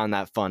who found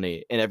that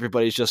funny. And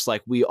everybody's just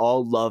like, we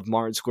all love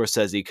Martin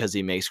Scorsese because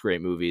he makes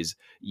great movies.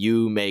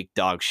 You make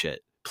dog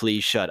shit.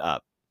 Please shut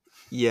up.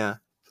 Yeah.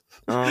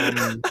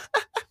 Um,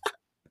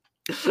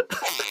 I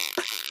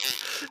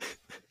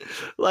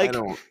Like,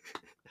 don't.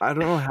 I don't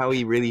know how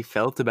he really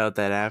felt about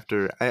that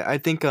after. I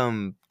think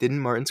didn't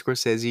Martin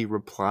Scorsese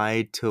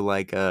reply to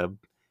like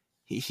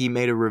he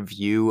made a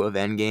review of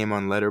Endgame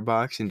on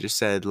Letterboxd and just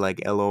said like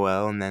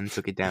LOL and then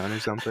took it down or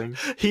something.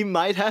 he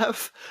might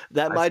have.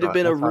 That might have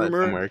been I a saw that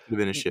rumor. somewhere. It could have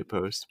been a shit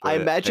post, I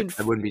but imagine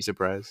I wouldn't be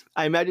surprised.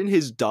 I imagine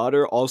his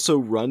daughter also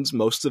runs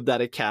most of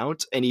that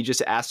account, and he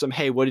just asks him,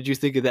 "Hey, what did you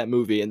think of that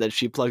movie?" And then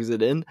she plugs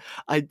it in.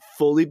 I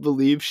fully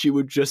believe she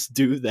would just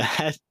do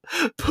that,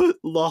 put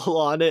lol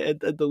on it, and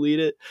then delete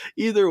it.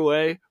 Either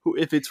way,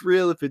 if it's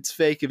real, if it's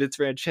fake, if it's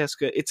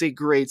Francesca, it's a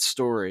great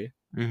story.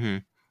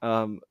 Mm-hmm.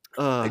 Um,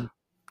 uh,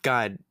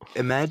 God,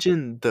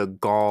 imagine the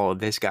gall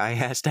this guy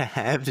has to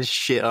have to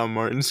shit on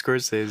Martin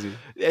Scorsese.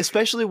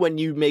 Especially when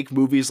you make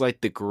movies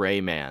like The Gray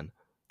Man.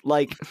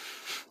 Like,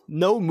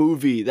 no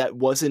movie that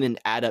wasn't an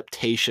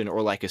adaptation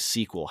or like a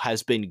sequel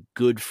has been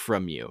good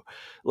from you.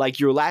 Like,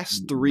 your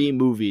last three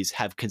movies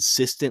have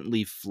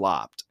consistently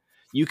flopped.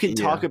 You can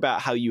talk Yeah. about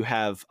how you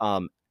have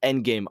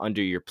Endgame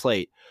under your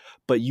plate,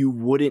 but you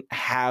wouldn't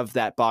have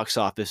that box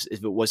office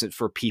if it wasn't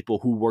for people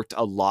who worked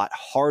a lot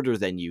harder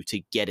than you to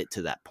get it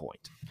to that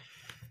point.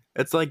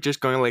 It's like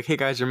just going like, hey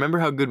guys, remember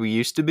how good we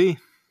used to be?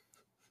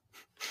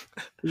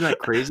 Isn't that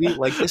crazy?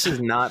 Like, this is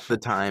not the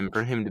time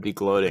for him to be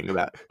gloating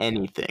about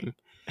anything.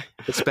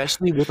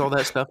 Especially with all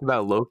that stuff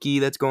about Loki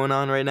that's going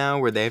on right now,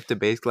 where they have to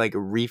basically like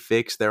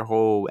refix their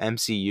whole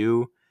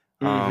MCU,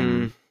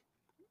 Mm-hmm.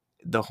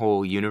 the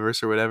whole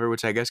universe or whatever,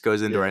 which I guess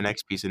goes into our Yeah.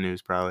 next piece of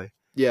news probably.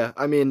 Yeah,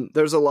 I mean,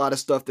 there's a lot of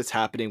stuff that's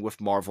happening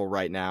with Marvel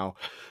right now.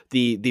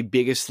 The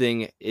biggest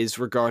thing is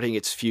regarding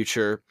its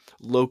future.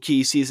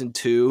 Loki season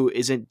 2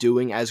 isn't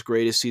doing as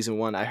great as season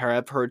 1. I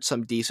have heard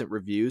some decent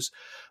reviews,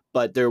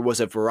 but there was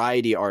a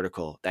Variety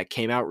article that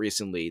came out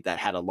recently that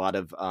had a lot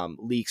of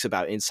leaks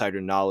about insider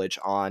knowledge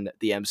on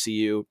the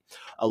MCU.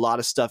 A lot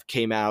of stuff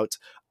came out.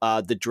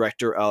 The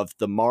director of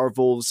the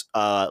Marvels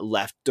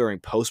left during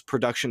post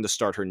production to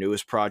start her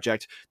newest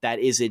project. That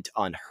isn't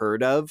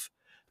unheard of,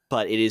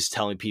 but it is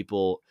telling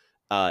people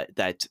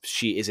that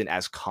she isn't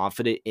as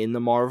confident in the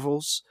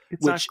Marvels,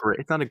 It's not which, great.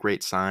 It's not a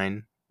great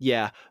sign.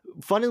 yeah,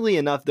 funnily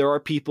enough, there are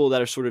people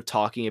that are sort of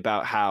talking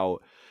about how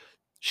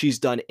she's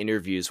done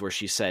interviews where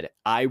she said,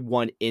 I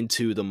went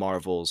into the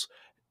Marvels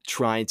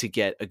trying to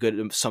get a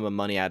good sum of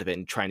money out of it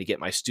and trying to get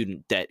my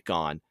student debt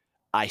gone.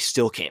 I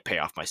still can't pay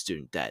off my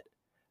student debt.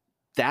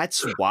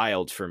 That's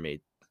wild for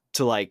me,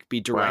 to like be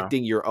Wow.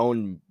 directing your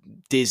own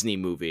Disney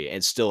movie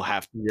and still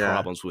have Yeah.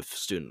 problems with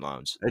student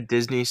loans. A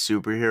Disney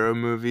superhero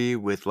movie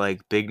with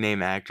like big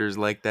name actors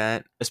like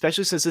that.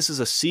 Especially since this is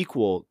a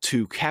sequel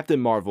to Captain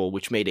Marvel,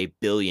 which made $1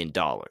 billion.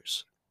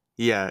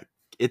 Yeah,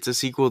 it's a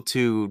sequel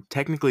to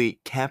technically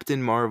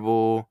Captain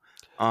Marvel,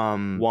 Miss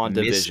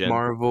WandaVision.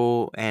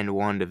 Marvel, and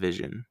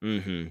WandaVision.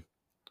 Mm-hmm.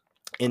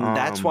 And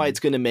that's why Um, it's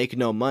going to make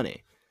no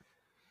money,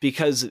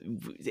 because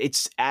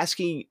it's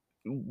asking,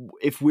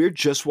 if we're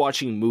just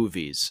watching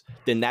movies,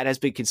 then that has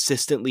been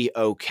consistently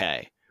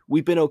okay.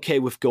 We've been okay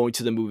with going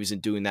to the movies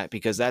and doing that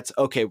because that's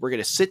okay. We're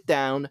going to sit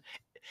down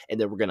and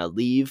then we're going to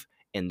leave,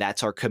 and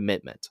that's our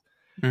commitment.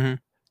 mhm.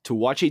 To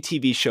watch a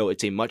TV show,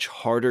 it's a much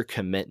harder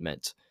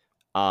commitment,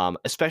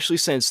 especially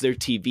since their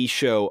TV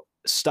show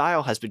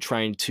style has been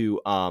trying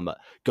to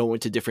go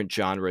into different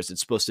genres.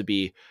 It's supposed to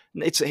be,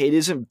 it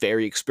isn't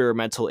very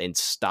experimental in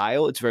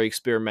style. It's very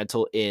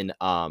experimental in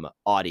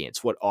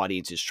audience, what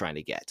audience is trying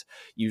to get.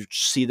 You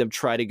see them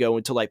try to go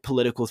into like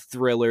political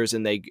thrillers,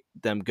 and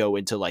them go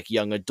into like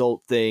young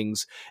adult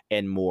things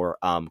and more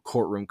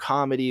courtroom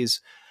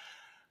comedies,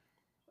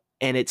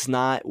 and it's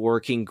not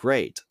working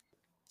great.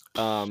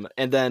 And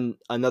then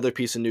another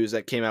piece of news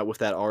that came out with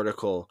that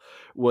article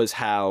was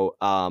how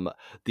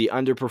the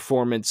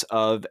underperformance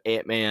of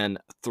Ant-Man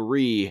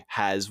 3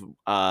 has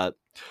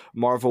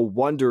Marvel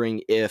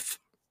wondering if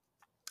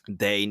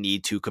they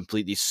need to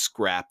completely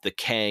scrap the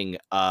Kang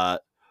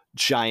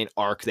giant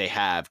arc they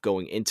have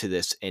going into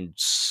this and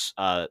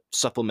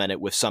supplement it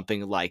with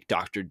something like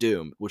Doctor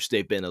Doom, which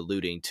they've been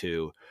alluding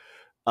to,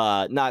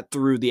 not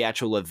through the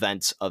actual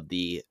events of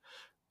the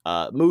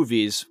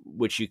movies,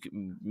 which you could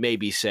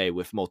maybe say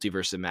with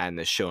Multiverse of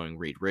Madness showing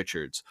Reed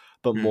Richards,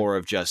 but Mm. more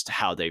of just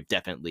how they've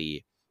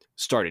definitely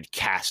started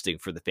casting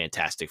for the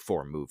Fantastic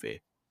Four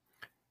movie.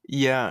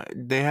 Yeah,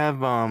 they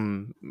have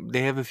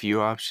a few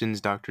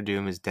options. Doctor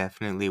Doom is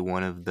definitely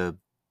one of the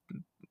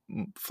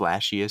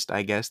flashiest,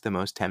 I guess, the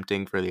most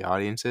tempting for the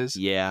audiences.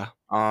 Yeah,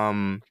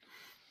 Um,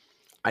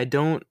 I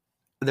don't.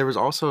 There was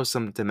also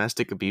some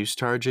domestic abuse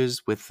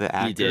charges with the he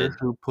actor did.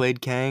 who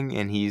played Kang,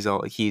 and he's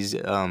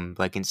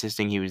like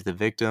insisting he was the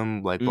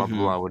victim, like blah blah Mm-hmm.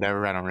 blah,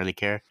 whatever. I don't really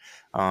care.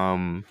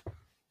 Um,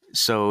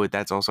 so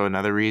that's also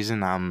another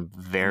reason I'm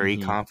very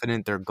Mm-hmm.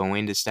 confident they're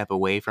going to step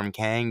away from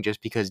Kang,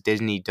 just because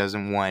Disney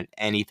doesn't want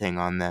anything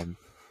on them,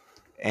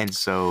 and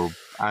so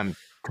I'm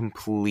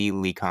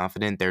completely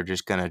confident they're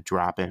just gonna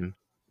drop him.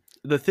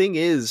 The thing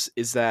is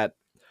that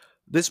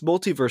this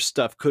multiverse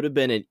stuff could have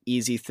been an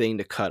easy thing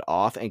to cut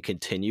off and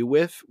continue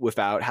with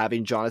without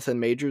having Jonathan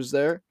Majors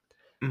there.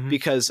 Hmm.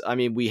 Because I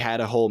mean, we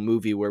had a whole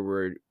movie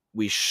where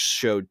we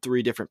showed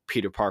 3 different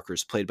Peter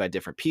Parkers played by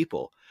different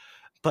people,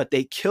 but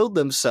they killed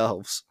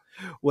themselves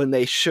when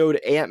they showed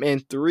Ant-Man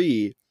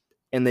 3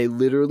 and they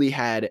literally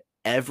had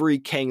every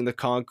Kang the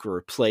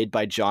Conqueror played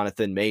by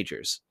Jonathan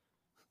Majors.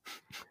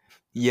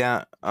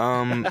 Yeah,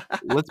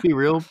 let's be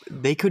real.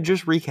 They could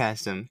just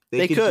recast him.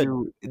 They could.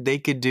 They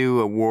could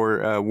do a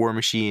war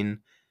machine.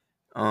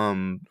 Or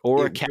It a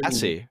really,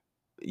 Cassie.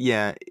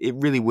 yeah, it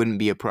really wouldn't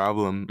be a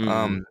problem.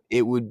 Mm-hmm.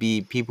 It would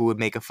be people would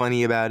make a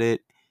funny about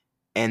it,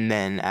 and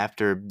then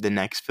after the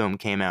next film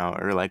came out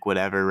or like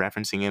whatever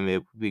referencing him,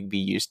 it would be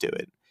used to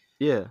it.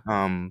 Yeah.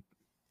 Um,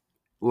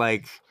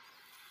 like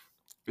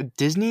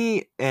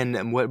Disney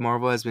and what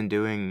Marvel has been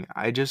doing,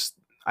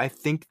 I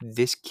think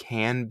this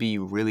can be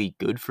really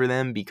good for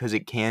them because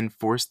it can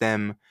force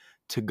them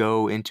to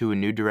go into a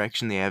new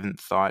direction they haven't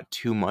thought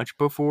too much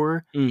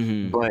before.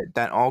 Mm-hmm. But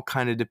that all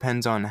kind of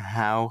depends on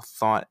how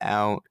thought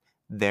out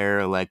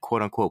their like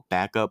quote unquote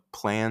backup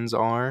plans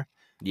are.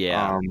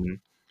 Yeah.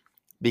 Um,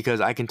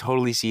 because I can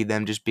totally see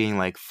them just being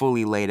like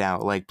fully laid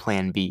out like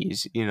plan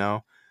Bs, you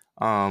know?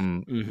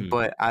 Mm-hmm.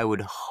 But I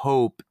would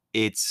hope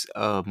it's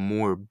a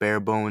more bare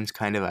bones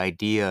kind of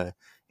idea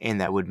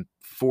and that would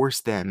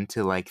force them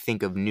to like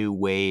think of new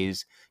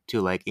ways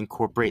to like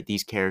incorporate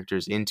these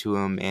characters into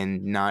them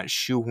and not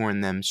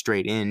shoehorn them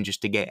straight in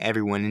just to get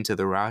everyone into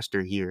the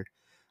roster here.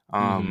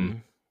 Um, Mm-hmm.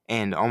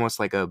 and almost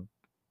like a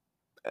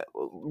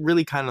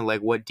really kind of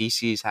like what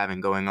DC is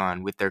having going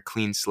on with their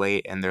clean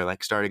slate and they're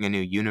like starting a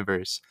new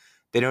universe.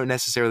 They don't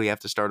necessarily have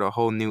to start a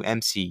whole new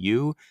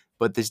MCU,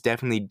 but this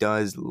definitely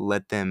does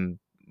let them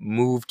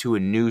move to a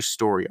new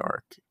story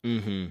arc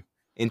Mm-hmm.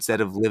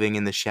 instead of living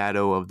in the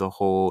shadow of the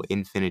whole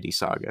Infinity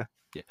Saga.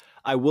 Yeah.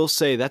 I will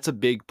say that's a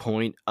big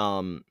point.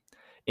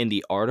 In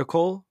the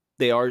article,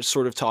 they are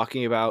sort of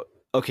talking about,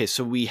 okay,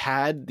 so we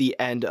had the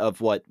end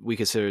of what we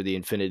consider the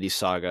Infinity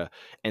Saga,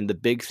 and the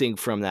big thing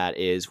from that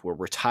is we're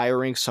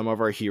retiring some of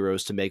our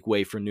heroes to make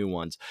way for new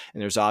ones.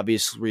 And there's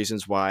obvious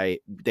reasons why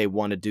they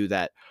want to do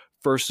that.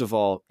 First of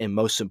all, and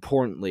most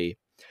importantly,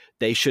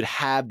 they should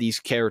have these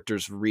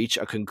characters reach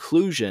a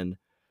conclusion.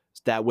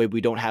 That way we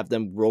don't have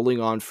them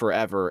rolling on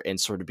forever and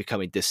sort of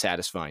becoming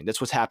dissatisfying.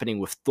 That's what's happening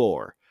with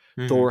Thor.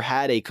 Mm-hmm. Thor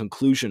had a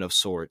conclusion of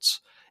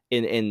sorts.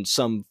 In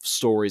some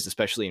stories,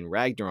 especially in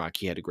Ragnarok,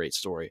 he had a great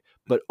story.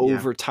 But Yeah.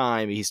 over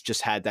time, he's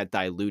just had that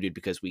diluted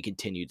because we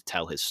continue to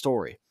tell his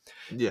story.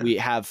 Yeah. We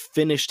have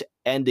finished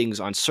endings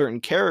on certain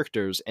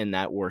characters, and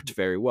that worked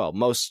very well.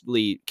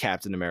 Mostly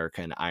Captain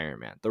America and Iron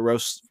Man. The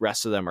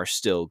rest of them are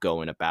still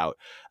going about.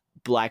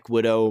 Black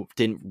Widow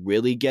didn't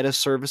really get a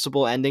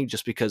serviceable ending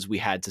just because we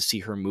had to see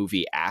her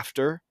movie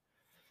after.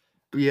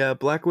 Yeah,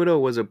 Black Widow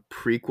was a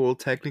prequel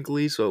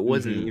technically, so it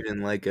wasn't Mm-hmm.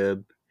 even like a.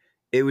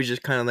 It was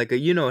just kind of like a,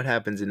 you know what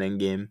happens in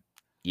Endgame.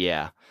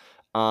 Yeah.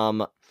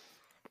 Um,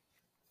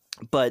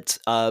 but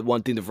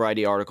one thing the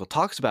Variety article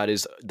talks about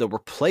is the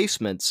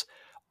replacements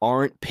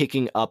aren't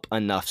picking up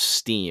enough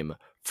steam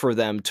for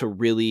them to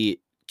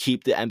really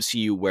keep the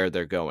MCU where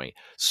they're going.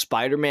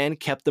 Spider-Man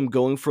kept them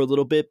going for a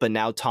little bit, but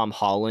now Tom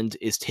Holland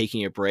is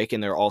taking a break,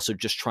 and they're also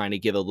just trying to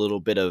give a little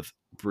bit of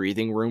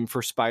breathing room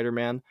for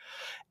Spider-Man.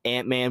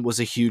 Ant-Man was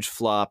a huge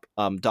flop.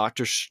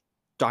 Doctor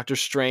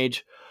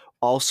Strange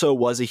also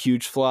was a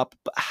huge flop.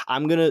 But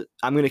I'm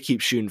gonna keep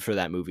shooting for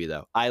that movie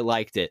though. I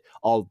liked it,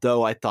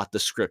 although I thought the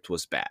script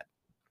was bad.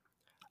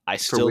 I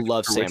still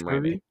love For which Sam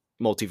Raimi. movie?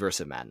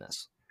 Multiverse of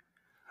Madness.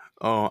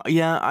 Oh,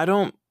 yeah, I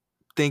don't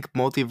think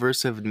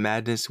Multiverse of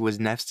Madness was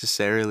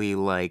necessarily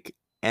like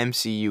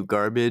MCU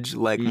garbage.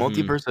 Like Mm-hmm.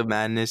 Multiverse of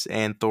Madness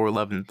and Thor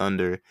Love and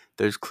Thunder,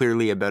 there's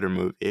clearly a better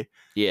movie.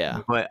 Yeah,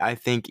 But I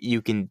think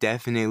you can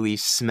definitely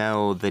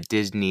smell the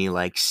Disney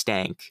like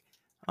stank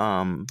I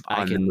on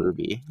the can.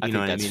 movie. I You know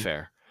think what I that's mean?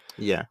 fair.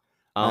 Yeah.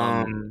 Um,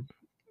 Um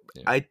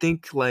yeah. I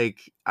think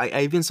like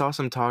I even saw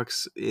some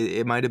talks.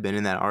 It might have been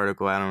in that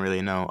article. I don't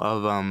really know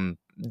of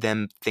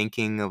them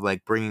thinking of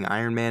like bringing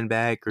Iron Man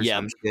back or Yep.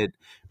 some shit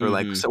or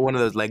like Mm-hmm. so one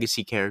of those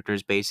legacy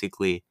characters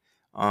basically.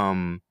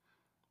 Um,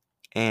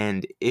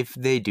 and if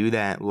they do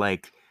that,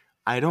 like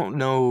I don't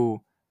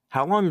know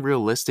how long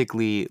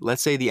realistically.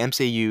 Let's say the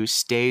MCU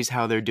stays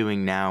how they're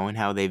doing now and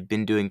how they've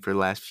been doing for the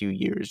last few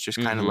years, just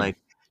kind of Mm-hmm. like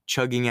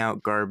chugging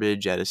out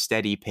garbage at a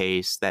steady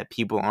pace that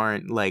people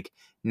aren't like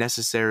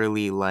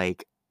necessarily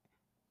like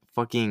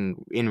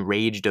fucking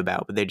enraged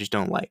about, but they just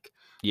don't like.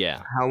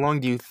 Yeah. How long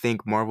do you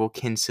think Marvel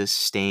can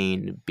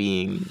sustain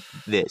being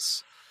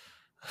this?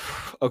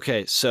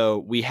 Okay, so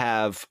we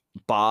have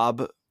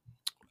Bob.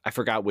 I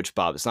forgot which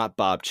Bob. It's not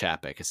Bob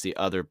Chapek. It's the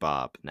other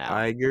Bob now.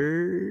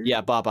 Iger?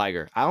 Yeah, Bob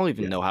Iger. I don't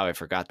even Yeah, know how I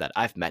forgot that.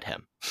 I've met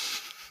him.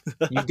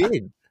 you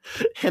did.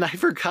 And I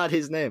forgot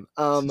his name.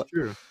 This is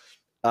true.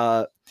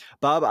 Uh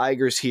Bob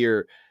Iger's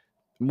here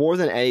more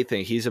than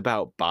anything. He's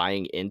about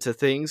buying into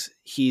things.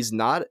 He's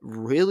not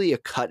really a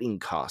cutting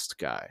cost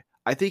guy.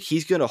 I think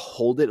he's going to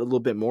hold it a little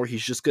bit more.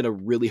 He's just going to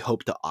really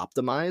hope to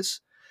optimize.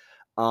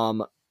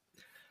 Um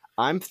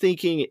I'm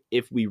thinking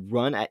if we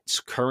run at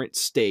current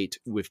state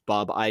with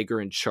Bob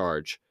Iger in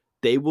charge,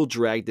 they will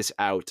drag this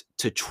out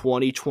to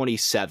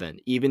 2027,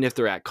 even if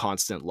they're at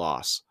constant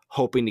loss,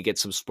 hoping to get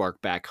some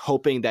spark back,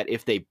 hoping that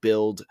if they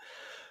build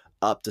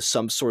up to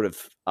some sort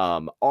of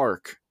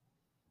arc,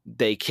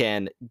 they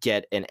can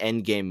get an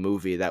endgame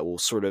movie that will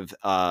sort of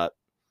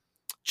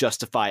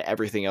justify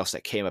everything else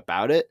that came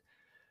about it.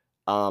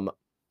 Um,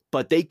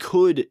 but they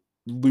could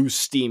lose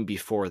steam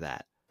before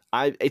that.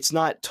 It's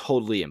not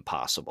totally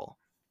impossible.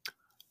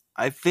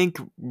 I think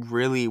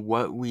really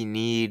what we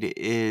need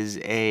is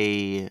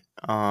a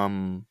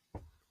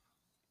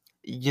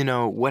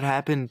what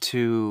happened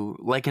to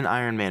like an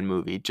Iron Man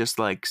movie, just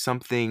like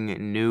something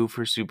new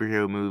for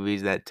superhero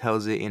movies that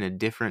tells it in a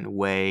different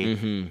way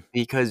Mm-hmm.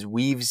 because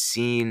we've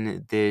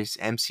seen this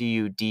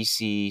MCU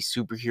DC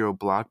superhero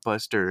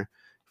blockbuster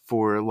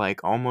for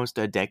like almost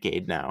a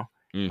decade now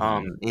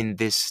Mm-hmm. in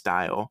this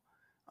style.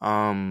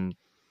 Um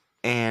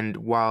and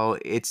while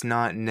it's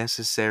not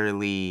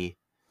necessarily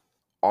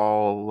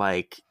all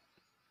like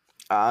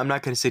I'm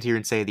not going to sit here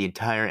and say the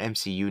entire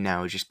MCU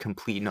now is just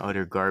complete and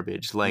utter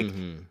garbage. Like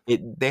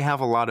Mm-hmm. they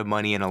have a lot of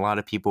money and a lot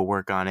of people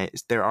work on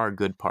it. There are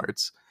good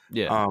parts.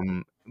 Yeah.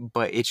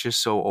 But it's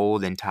just so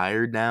old and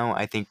tired now.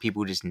 I think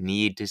people just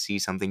need to see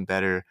something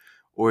better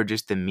or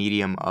just the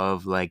medium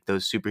of like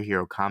those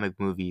superhero comic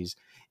movies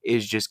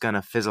is just going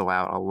to fizzle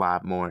out a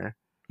lot more.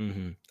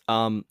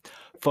 Mm-hmm.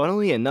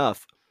 Funnily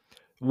enough,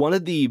 one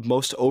of the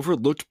most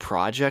overlooked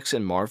projects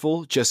in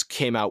Marvel just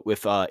came out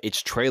with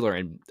its trailer,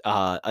 and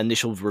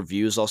initial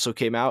reviews also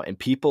came out, and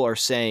people are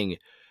saying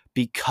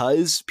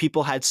because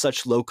people had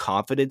such low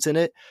confidence in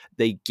it,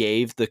 they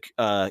gave the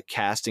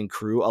cast and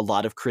crew a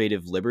lot of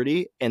creative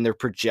liberty, and they're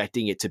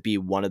projecting it to be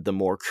one of the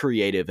more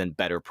creative and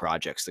better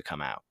projects to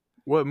come out.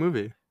 What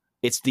movie?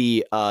 It's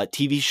the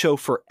TV show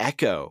for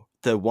Echo,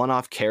 the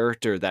one-off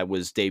character that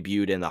was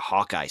debuted in the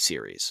Hawkeye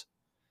series.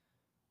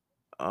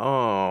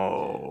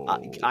 Oh,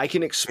 I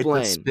can it's a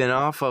explain.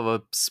 spin-off of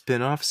a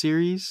spin-off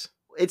series?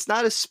 It's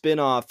not a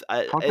spin-off.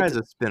 Hawkeye's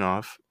a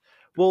spin-off.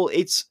 Well,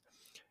 it's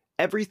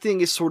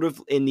everything is sort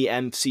of in the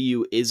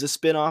MCU is a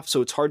spin-off,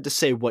 so it's hard to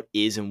say what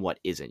is and what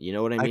isn't. You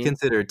know what I mean? I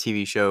consider a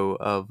TV show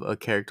of a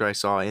character I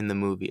saw in the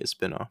movie a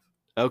spin-off.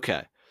 Okay.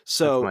 That's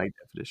So my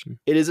definition.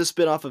 it is a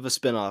spin-off of a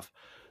spin-off.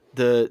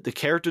 The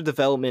character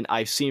development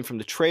I've seen from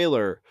the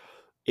trailer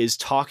is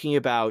talking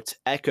about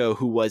Echo,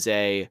 who was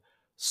a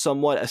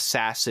somewhat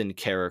assassin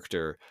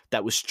character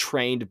that was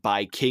trained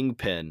by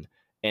Kingpin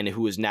and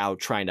who is now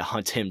trying to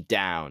hunt him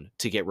down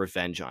to get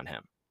revenge on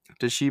him.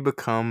 Does she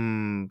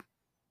become...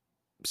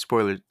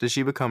 Spoiler. Does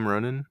she become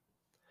Ronin?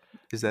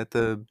 Is that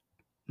the...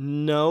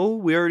 No,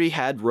 we already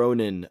had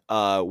Ronin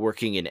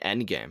working in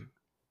Endgame.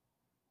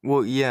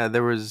 Well, yeah,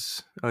 there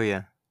was... Oh,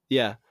 yeah.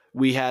 Yeah,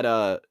 we had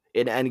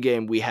in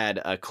Endgame, we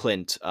had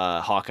Clint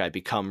Hawkeye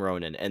become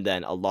Ronin, and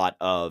then a lot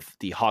of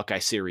the Hawkeye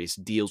series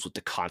deals with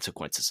the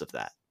consequences of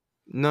that.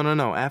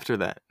 No. After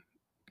that,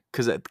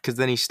 because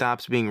then he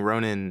stops being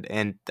Ronin,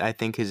 and I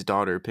think his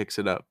daughter picks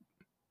it up.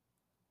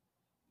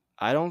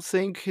 I don't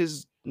think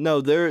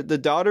the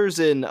daughters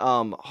in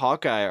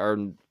Hawkeye are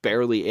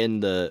barely in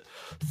the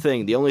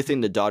thing. The only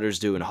thing the daughters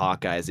do in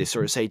Hawkeye is they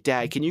sort of say,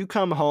 "Dad, can you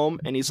come home?"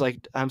 And he's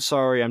like, "I'm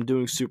sorry, I'm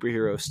doing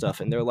superhero stuff."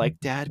 And they're like,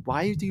 "Dad,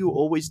 why do you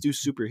always do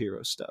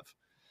superhero stuff?"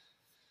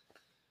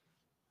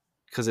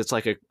 Because it's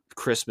like a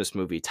Christmas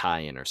movie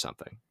tie-in or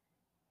something.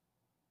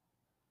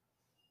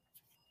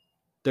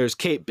 There's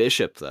Kate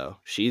Bishop, though.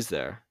 She's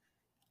there.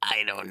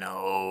 I don't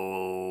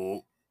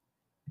know.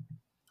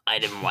 I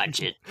didn't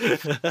watch it.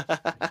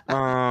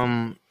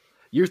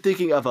 You're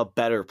thinking of a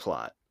better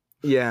plot.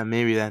 Yeah,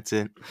 maybe that's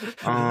it.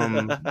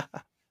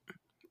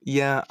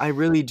 Yeah, I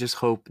really just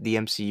hope the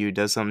MCU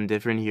does something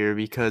different here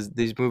because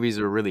these movies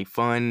are really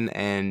fun,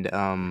 and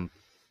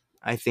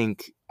I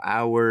think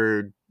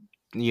our,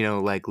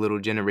 like little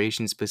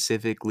generation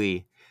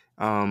specifically,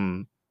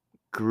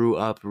 grew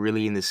up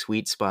really in the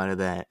sweet spot of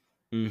that.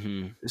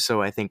 Mm-hmm.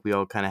 So I think we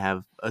all kind of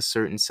have a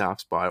certain soft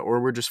spot, or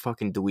we're just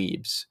fucking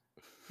dweebs.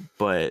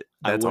 But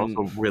that's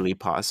also really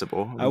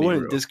possible. I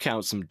wouldn't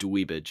discount some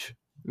dweebage.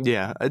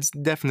 Yeah, it's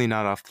definitely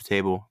not off the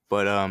table.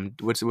 But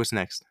what's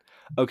next?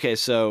 Okay,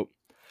 so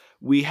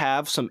we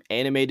have some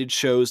animated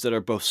shows that are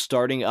both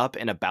starting up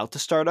and about to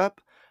start up.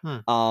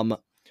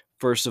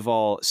 First of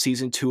all,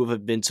 season 2 of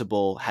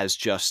Invincible has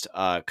just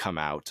come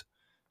out.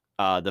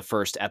 The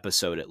first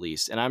episode, at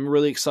least, and I'm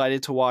really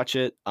excited to watch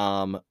it.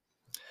 I'm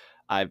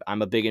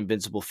a big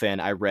Invincible fan.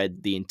 I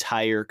read the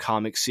entire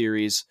comic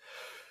series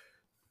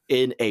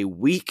in a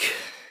week.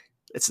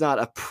 It's not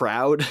a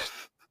proud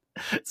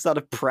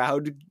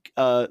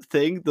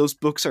thing. Those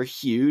books are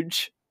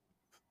huge,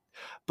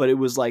 but it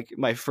was like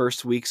my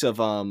first weeks of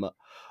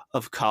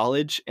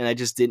college, and I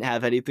just didn't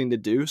have anything to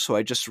do, so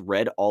I just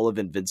read all of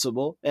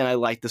Invincible, and I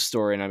like the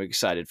story, and I'm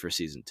excited for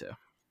season 2.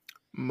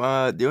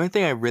 The only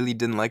thing I really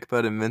didn't like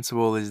about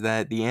Invincible is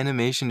that the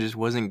animation just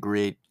wasn't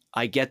great.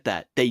 I get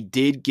that. They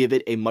did give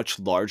it a much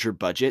larger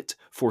budget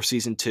for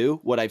season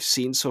 2. What I've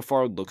seen so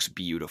far looks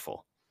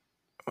beautiful.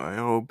 I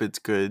hope it's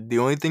good. The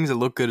only things that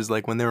look good is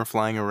like when they were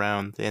flying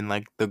around and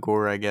like the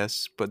gore, I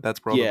guess, but that's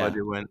where all the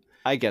budget went.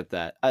 I get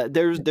that.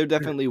 There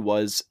definitely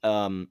was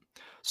some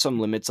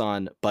limits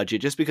on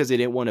budget just because they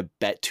didn't want to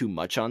bet too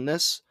much on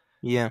this.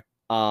 Yeah.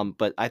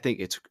 But I think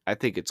it's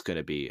going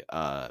to be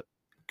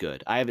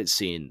good. I haven't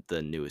seen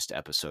the newest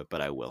episode, but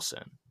I will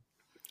soon.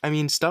 I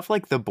mean, stuff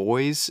like The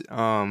Boys,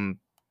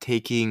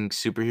 taking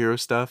superhero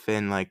stuff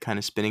and like kind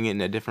of spinning it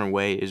in a different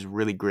way is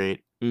really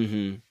great.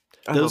 Mm-hmm.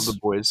 I love The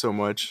Boys so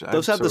much.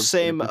 Those have the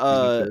same.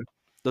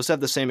 Those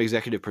have the same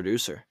executive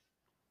producer.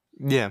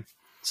 Yeah,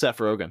 Seth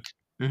Rogen.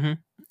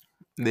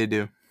 Mm-hmm. They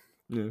do.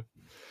 Yeah,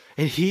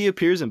 and he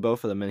appears in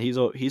both of them, and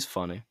he's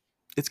funny.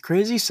 It's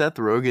crazy. Seth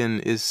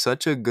Rogen is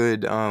such a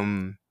good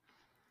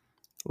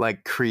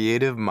like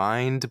creative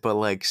mind, but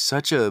like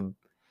such a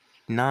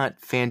not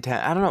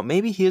fantastic. I don't know.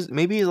 Maybe he's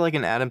like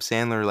an Adam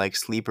Sandler like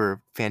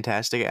sleeper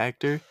fantastic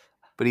actor,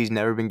 but he's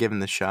never been given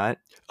the shot.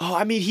 Oh,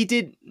 I mean, he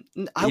did.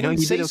 I wouldn't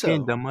say he did okay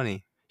in so. Dumb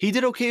Money. He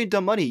did okay in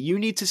Dumb Money. You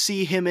need to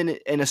see him in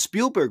a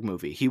Spielberg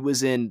movie. He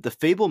was in The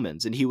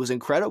Fabelmans, and he was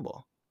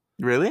incredible.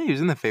 Really? He was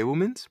in The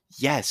Fabelmans?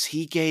 Yes,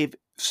 he gave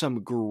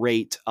some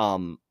great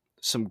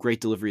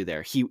delivery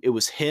there. It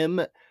was him,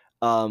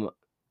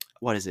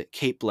 what is it?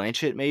 Kate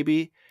Blanchett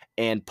maybe,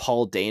 and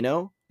Paul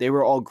Dano. They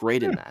were all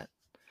great in that.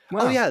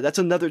 Wow. Oh yeah, that's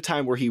another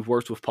time where he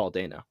worked with Paul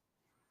Dano.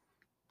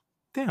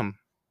 Damn.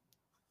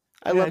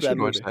 I love that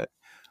movie. That.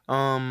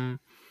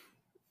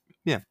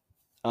 Yeah.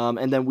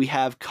 And then we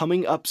have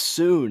coming up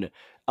soon,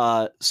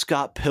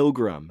 Scott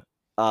Pilgrim.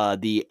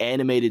 The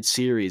animated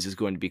series is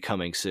going to be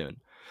coming soon.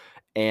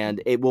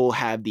 And it will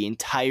have the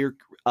entire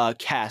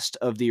cast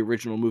of the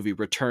original movie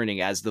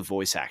returning as the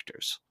voice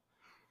actors.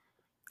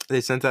 They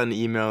sent out an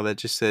email that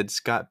just said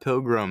Scott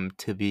Pilgrim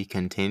to be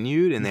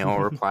continued, and they all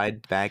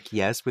replied back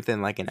yes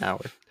within like an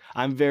hour.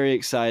 I'm very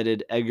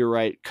excited. Edgar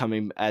Wright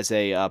coming as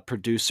a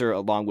producer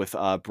along with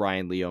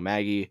Brian Lee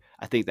O'Malley.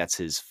 I think that's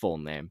his full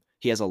name.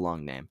 He has a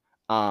long name.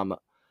 I'm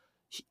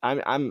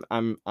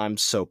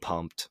so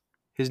pumped.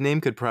 His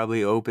name could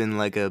probably open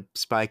like a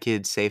Spy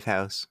Kids safe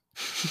house.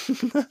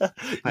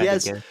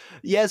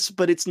 Yes,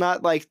 but it's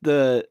not like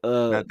the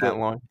not that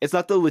long. It's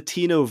not the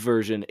Latino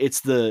version.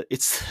 It's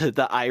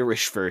the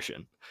Irish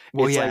version.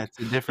 Well, it's yeah, like, it's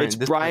a different.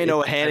 It's Brian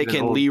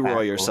O'Hannigan Leroy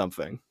castle. or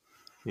something.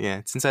 Yeah,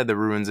 it's inside the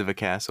ruins of a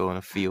castle in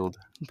a field.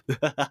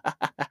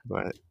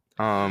 But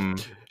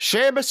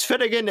Seamus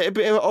Finnegan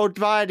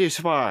advised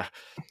for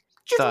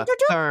the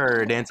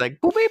third, and it's like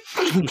boop beep.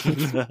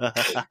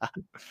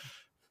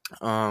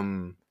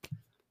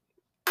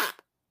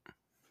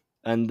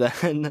 And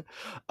then,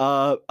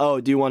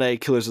 do you want a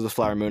Killers of the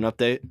Flower Moon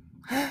update?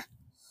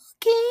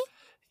 Okay.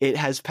 It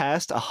has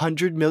passed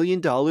 $100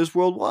 million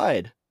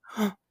worldwide.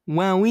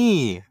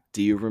 Wowee.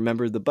 Do you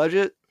remember the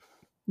budget?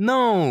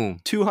 No.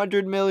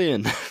 $200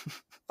 million.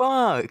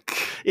 Fuck.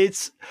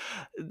 It's,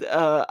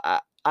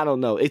 I don't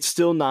know. It's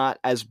still not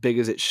as big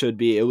as it should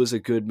be. It was a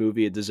good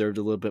movie. It deserved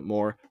a little bit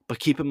more. But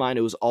keep in mind,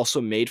 it was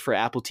also made for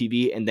Apple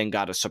TV and then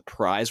got a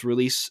surprise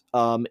release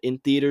in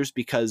theaters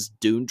because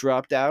Dune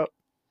dropped out.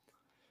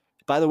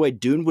 By the way,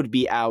 Dune would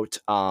be out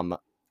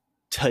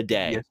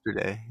today.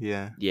 Yesterday,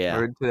 yeah. Yeah.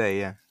 Or today,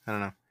 yeah. I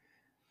don't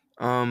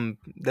know.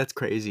 That's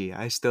crazy.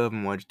 I still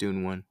haven't watched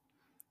Dune 1.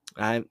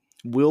 I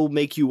will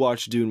make you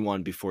watch Dune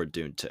 1 before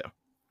Dune 2.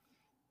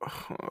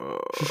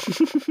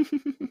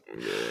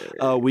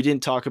 We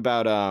didn't talk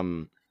about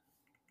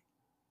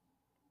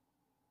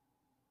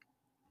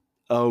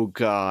oh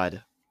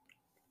god.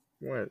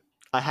 What?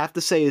 I have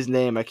to say his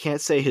name. I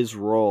can't say his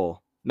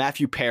role.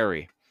 Matthew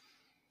Perry.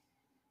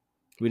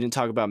 We didn't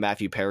talk about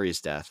Matthew Perry's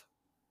death.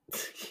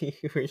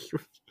 Were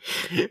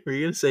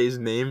you gonna say his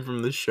name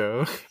from the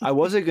show? I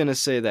wasn't gonna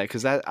say that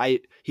because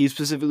he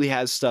specifically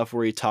has stuff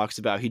where he talks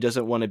about he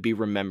doesn't want to be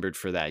remembered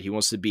for that. He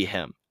wants to be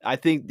him. I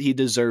think he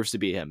deserves to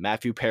be him.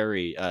 Matthew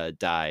Perry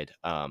died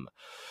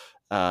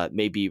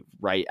maybe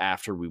right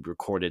after we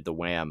recorded the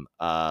WAM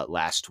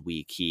last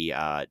week. He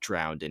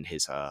drowned in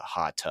his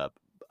hot tub.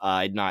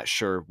 I'm not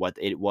sure what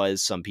it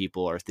was. Some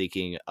people are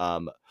thinking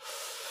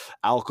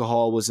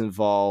alcohol was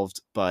involved,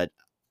 but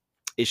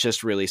it's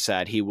just really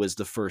sad. He was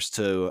the first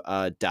to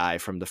die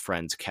from the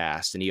Friends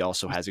cast, and he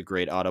also has a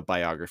great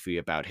autobiography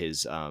about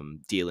his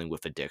dealing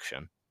with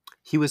addiction.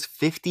 He was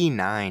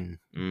 59.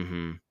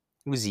 Mm-hmm.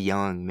 He was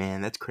young,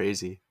 man. That's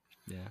crazy.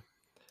 Yeah.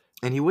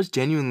 And he was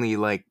genuinely,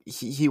 like,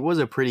 he was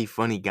a pretty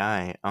funny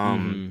guy.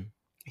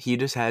 He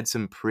just had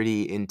some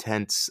pretty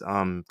intense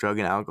drug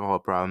and alcohol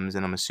problems,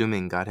 and I'm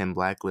assuming got him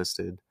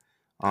blacklisted.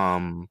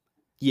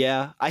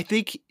 Yeah, I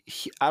think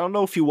I don't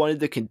know if he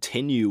wanted to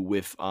continue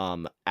with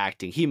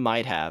acting. He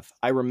might have.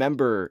 I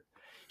remember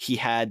he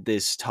had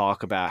this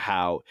talk about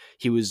how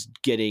he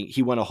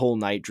went a whole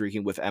night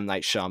drinking with M.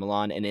 Night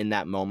Shyamalan, and in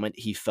that moment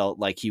he felt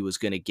like he was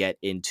going to get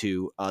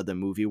into the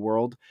movie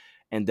world.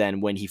 And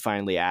then when he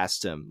finally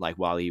asked him, like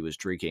while he was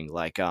drinking,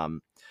 like,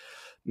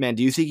 man,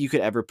 do you think you could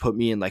ever put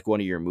me in like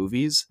one of your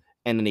movies?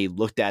 And then he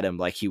looked at him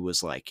like he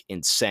was like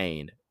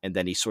insane, and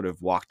then he sort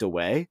of walked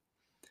away.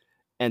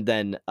 And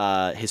then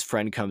his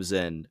friend comes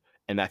in,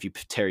 and Matthew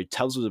Perry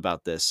tells us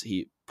about this.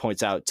 He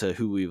points out to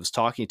who he was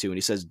talking to, and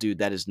he says, "Dude,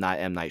 that is not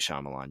M. Night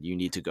Shyamalan. You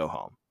need to go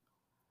home."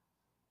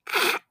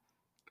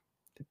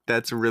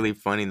 That's really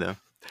funny, though.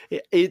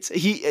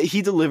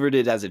 He delivered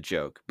it as a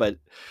joke, but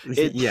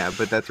yeah,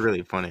 but that's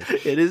really funny.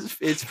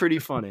 It's pretty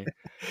funny.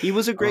 He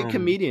was a great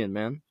comedian,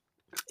 man.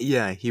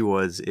 Yeah, he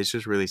was. It's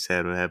just really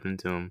sad what happened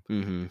to him.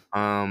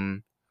 Mm-hmm.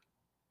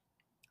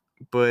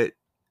 But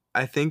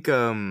I think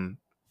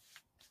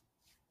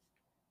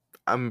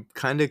I'm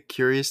kind of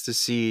curious to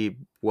see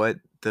what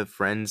the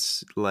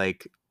Friends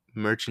like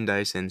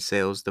merchandise and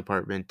sales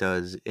department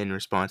does in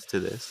response to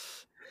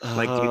this.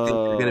 Like, do you think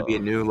there's gonna be a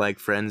new like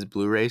Friends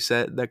Blu-ray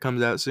set that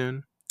comes out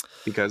soon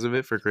because of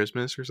it for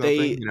Christmas or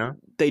something?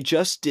 They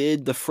just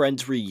did the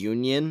Friends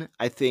reunion.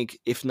 I think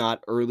if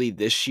not early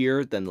this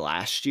year, then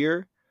last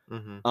year.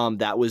 Mm-hmm.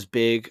 That was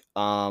big.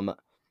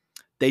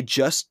 They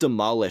just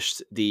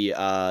demolished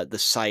the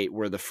site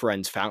where the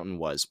Friends fountain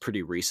was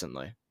pretty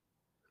recently.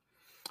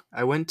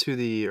 I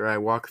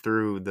walked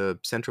through the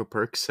Central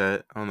Perk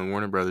set on the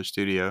Warner Brothers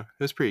studio.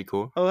 It was pretty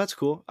cool. Oh, that's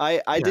cool.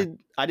 I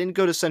didn't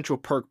go to Central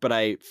Perk, but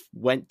I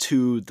went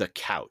to the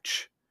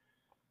couch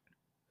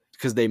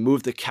because they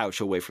moved the couch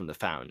away from the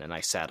fountain, and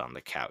I sat on the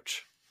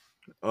couch.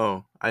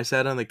 Oh, I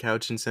sat on the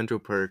couch in Central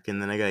Perk,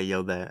 and then I got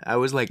yelled at. I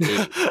was like 8.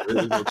 It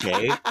was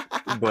okay,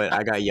 but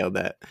I got yelled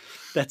at.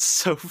 That's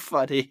so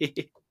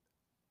funny.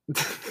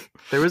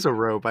 There was a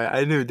rope.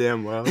 I knew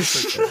damn well.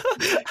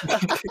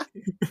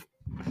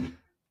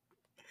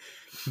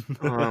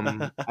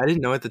 I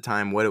didn't know at the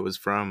time what it was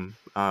from.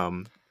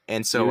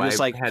 And so I just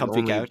like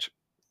comfy couch.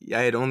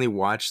 I had only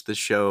watched the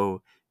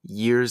show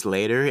years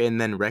later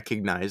and then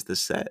recognized the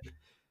set.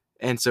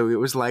 And so it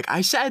was like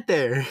I sat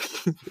there.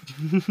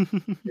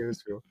 It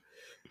was cool.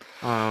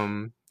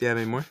 Do you have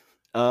any more?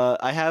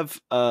 I have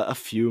a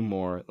few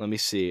more. Let me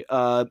see.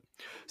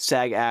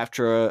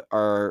 SAG-AFTRA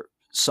are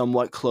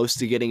somewhat close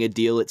to getting a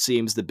deal. It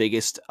seems the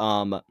biggest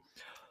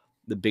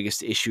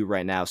issue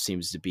right now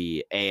seems to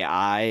be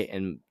AI,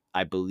 and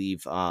I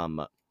believe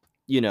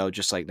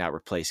just like not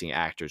replacing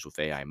actors with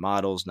AI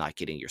models, not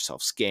getting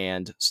yourself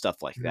scanned,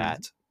 stuff like Mhm.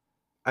 that.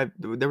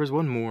 There was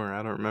one more.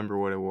 I don't remember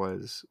what it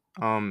was.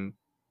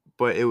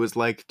 But it was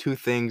like two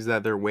things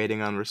that they're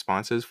waiting on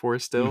responses for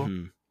still.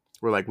 Mm-hmm.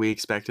 Where like we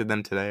expected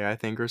them today, I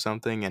think, or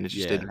something, and it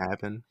just Yeah. didn't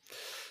happen.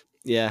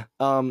 Yeah.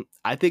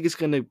 I think it's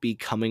going to be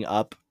coming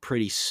up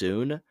pretty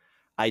soon.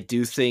 I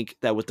do think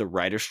that with the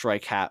writer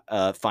strike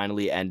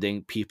finally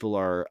ending, people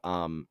are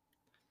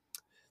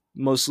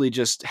mostly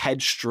just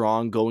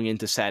headstrong going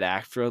into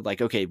SAG-AFTRA.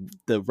 Like, okay,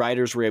 the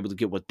writers were able to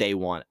get what they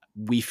want.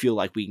 We feel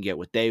like we can get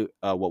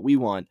what we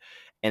want,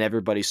 and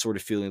everybody's sort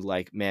of feeling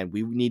like, man,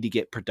 we need to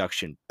get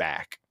production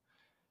back.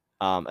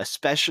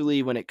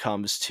 Especially when it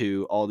comes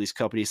to all these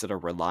companies that are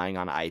relying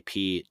on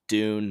IP,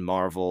 Dune,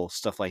 Marvel,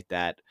 stuff like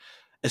that.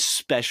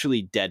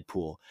 Especially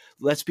Deadpool.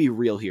 Let's be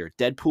real here.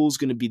 Deadpool's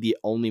going to be the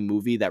only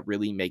movie that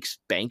really makes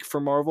bank for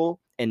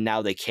Marvel, and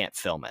now they can't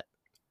film it.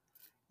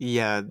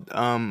 Yeah,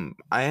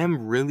 I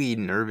am really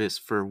nervous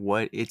for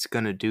what it's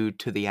gonna do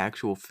to the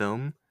actual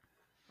film.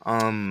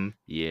 Um,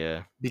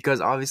 Yeah. because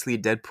obviously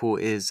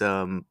Deadpool is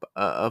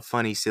a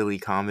funny, silly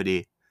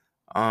comedy.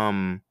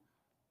 Um,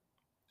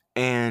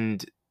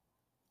 and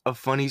a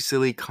funny,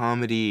 silly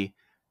comedy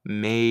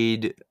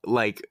made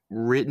like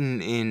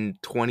written in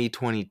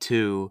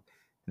 2022,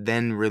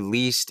 then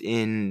released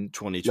in,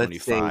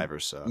 let's say, 2025 or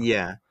so.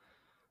 yeah,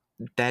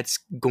 that's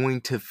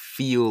going to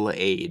feel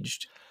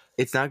aged.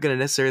 It's not going to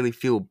necessarily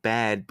feel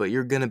bad, but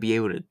you're going to be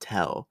able to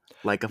tell,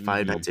 like a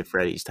Five Hmm. Nights at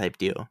Freddy's type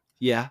deal.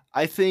 Yeah,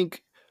 I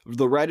think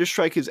the writer's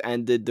strike has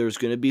ended. There's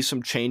going to be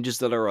some changes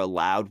that are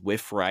allowed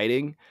with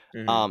writing,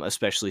 Hmm.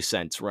 especially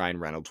since Ryan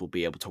Reynolds will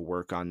be able to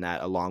work on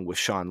that along with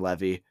Sean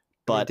Levy. I mean,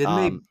 But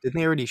didn't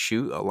they already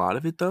shoot a lot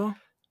of it though?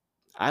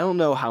 I don't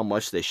know how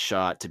much they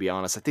shot, to be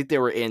honest. I think they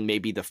were in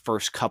maybe the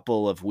first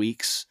couple of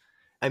weeks,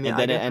 I mean, and I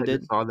then it guess I just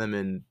ended. saw them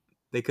in.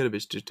 They could have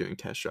been just doing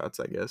test shots,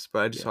 I guess,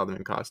 but I just Yeah, saw them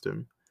in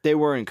costume. they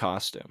were in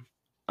costume.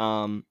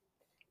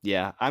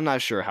 Yeah, I'm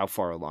not sure how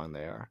far along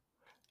they are.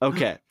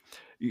 Okay,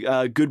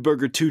 Good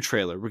Burger 2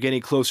 trailer. We're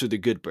getting closer to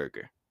Good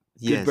Burger.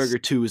 Good Yes, Burger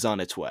 2 is on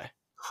its way.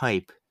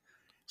 hype.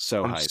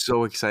 So I'm hype.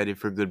 so excited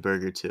for Good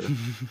Burger too.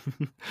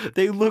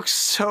 They look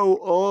so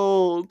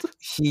old.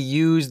 He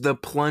used the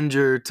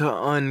plunger to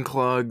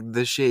unclog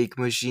the shake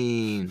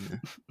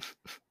machine.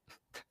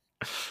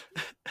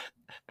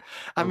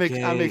 I'm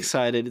Okay,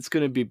 excited. It's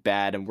gonna be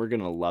bad, and we're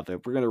gonna love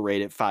it. We're gonna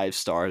rate it 5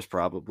 stars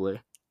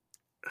probably.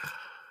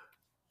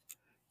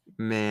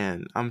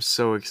 man, I'm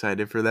so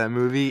excited for that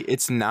movie.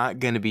 It's not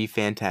gonna be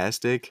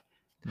fantastic,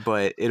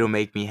 but it'll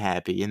make me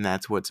happy, and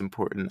that's what's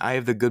important. I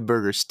have the Good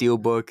Burger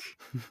Steelbook.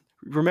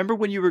 Remember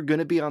when you were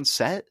gonna be on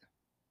set?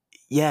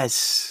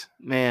 Yes,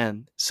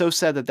 Man, so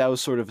sad that that was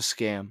sort of a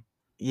scam.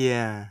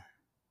 yeah,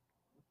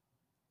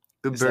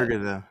 Good Is that Burger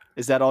though.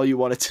 is that all you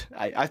wanted to?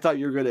 I thought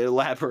you were gonna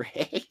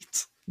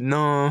elaborate.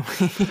 No,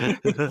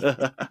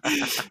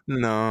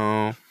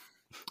 no,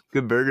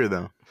 Good Burger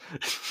though.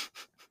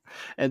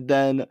 And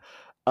then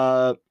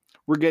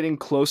we're getting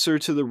closer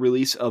to the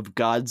release of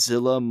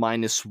Godzilla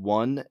Minus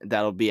One.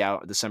 That'll be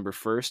out December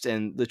 1st,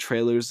 and the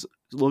trailers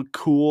look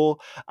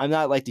cool. I'm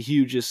not like the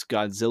hugest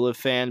Godzilla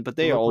fan, but It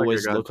they looked like a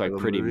always look like Godzilla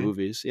pretty movie.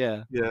 movies.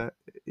 Yeah. Yeah,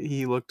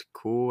 he looked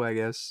cool, I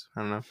guess.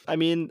 I don't know. I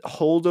mean,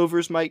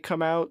 Holdovers might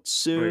come out Oh yeah,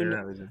 soon.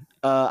 that was it.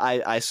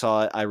 I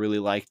saw it. I really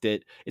liked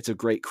it. It's a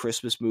great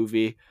Christmas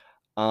movie.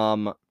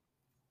 Um,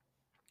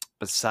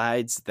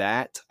 Besides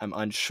that, I'm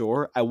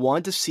unsure. I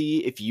want to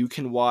see if you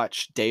can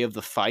watch Day of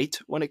the Fight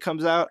when it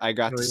comes out. I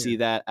got Oh to yeah. see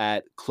that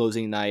at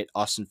closing night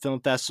Austin Film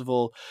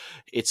Festival.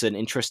 It's an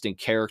interesting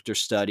character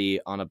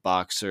study on a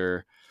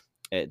boxer.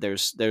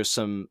 There's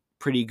some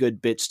pretty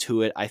good bits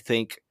to it. I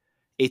think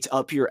it's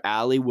up your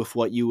alley with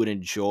what you would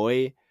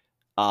enjoy.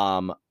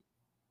 Um,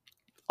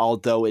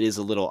 Although it is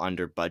a little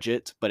under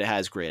budget, but it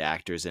has great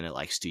actors in it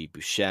like Steve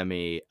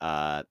Buscemi,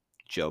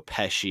 Joe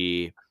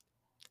Pesci.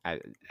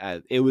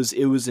 It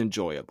was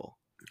enjoyable.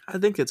 I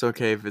think it's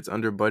okay if it's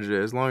under budget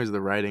as long as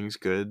the writing's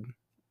good.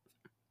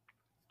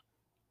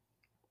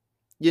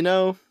 You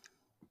know,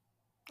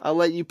 I'll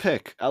let you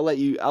pick. I'll let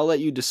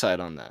you decide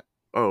on that.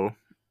 Oh,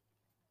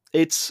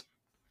 It's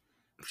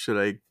should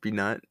I be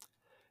not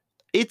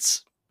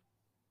it's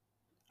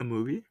a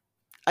movie?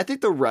 I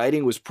think the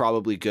writing was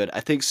probably good. I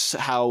think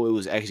how it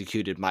was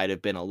executed might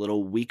have been a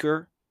little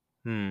weaker,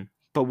 Hmm.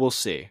 but we'll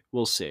see.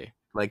 We'll see.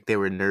 Like they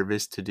were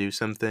nervous to do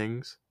some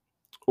things.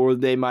 Or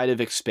they might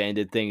have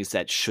expanded things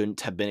that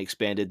shouldn't have been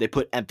expanded. They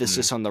put Hmm.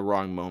 emphasis on the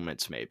wrong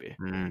moments maybe.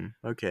 Hmm.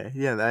 Okay.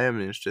 Yeah, I am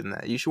interested in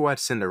that. You should watch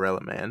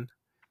Cinderella Man.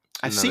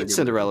 It's I've another seen good movie.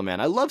 Cinderella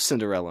Man. I love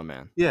Cinderella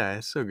Man. Yeah,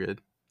 it's so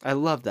good. I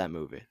love that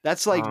movie.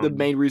 That's like the Um.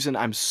 main reason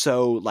I'm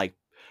so like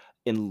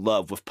in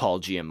love with Paul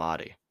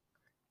Giamatti.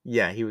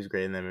 Yeah, he was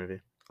great in that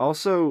movie.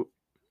 Also,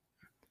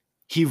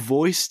 He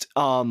voiced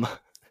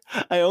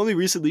I only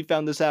recently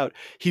found this out.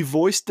 He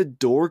voiced the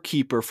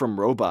doorkeeper from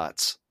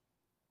Robots.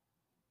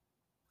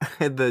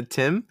 The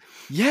Tim?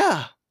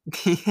 Yeah.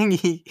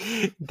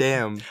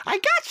 Damn. I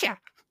gotcha.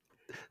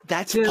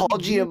 That's Tim,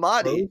 Paul you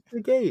Giamatti. closed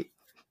the gate.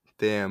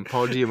 Damn,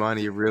 Paul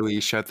Giamatti really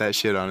shut that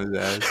shit on his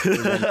ass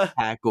and then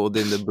cackled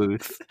in the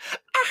booth.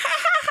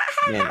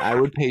 Man, I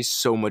would pay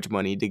so much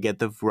money to get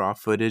the raw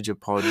footage of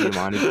Paul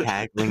Giamatti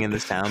cackling in the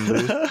sound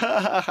booth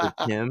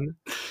with him.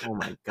 Oh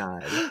my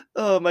god.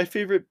 Oh, my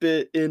favorite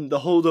bit in The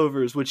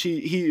Holdovers, which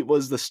he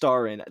was the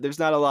star in. There's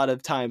not a lot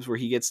of times where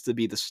he gets to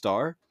be the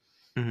star.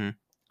 Mm-hmm.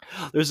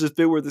 There's this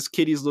bit where this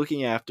kid he's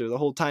looking after. The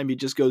whole time he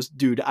just goes,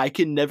 dude, I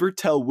can never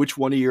tell which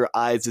one of your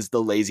eyes is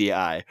the lazy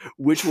eye.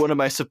 Which one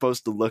am I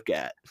supposed to look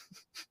at?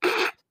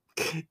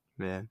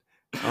 Man.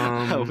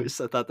 I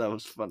thought that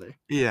was funny.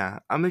 Yeah,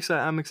 I'm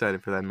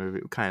excited for that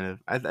movie, kind of.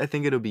 I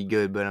think it'll be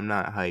good, but I'm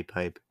not hype.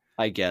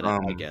 I get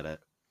it.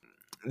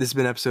 This has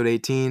been episode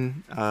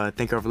 18.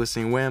 Thank you all for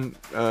listening, Wham.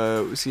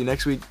 We'll see you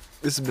next week.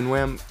 This has been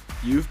Wham.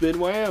 You've been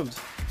whammed.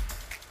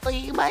 Bye. Do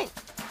you want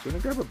to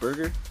grab a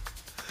burger?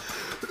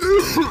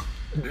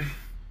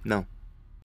 No.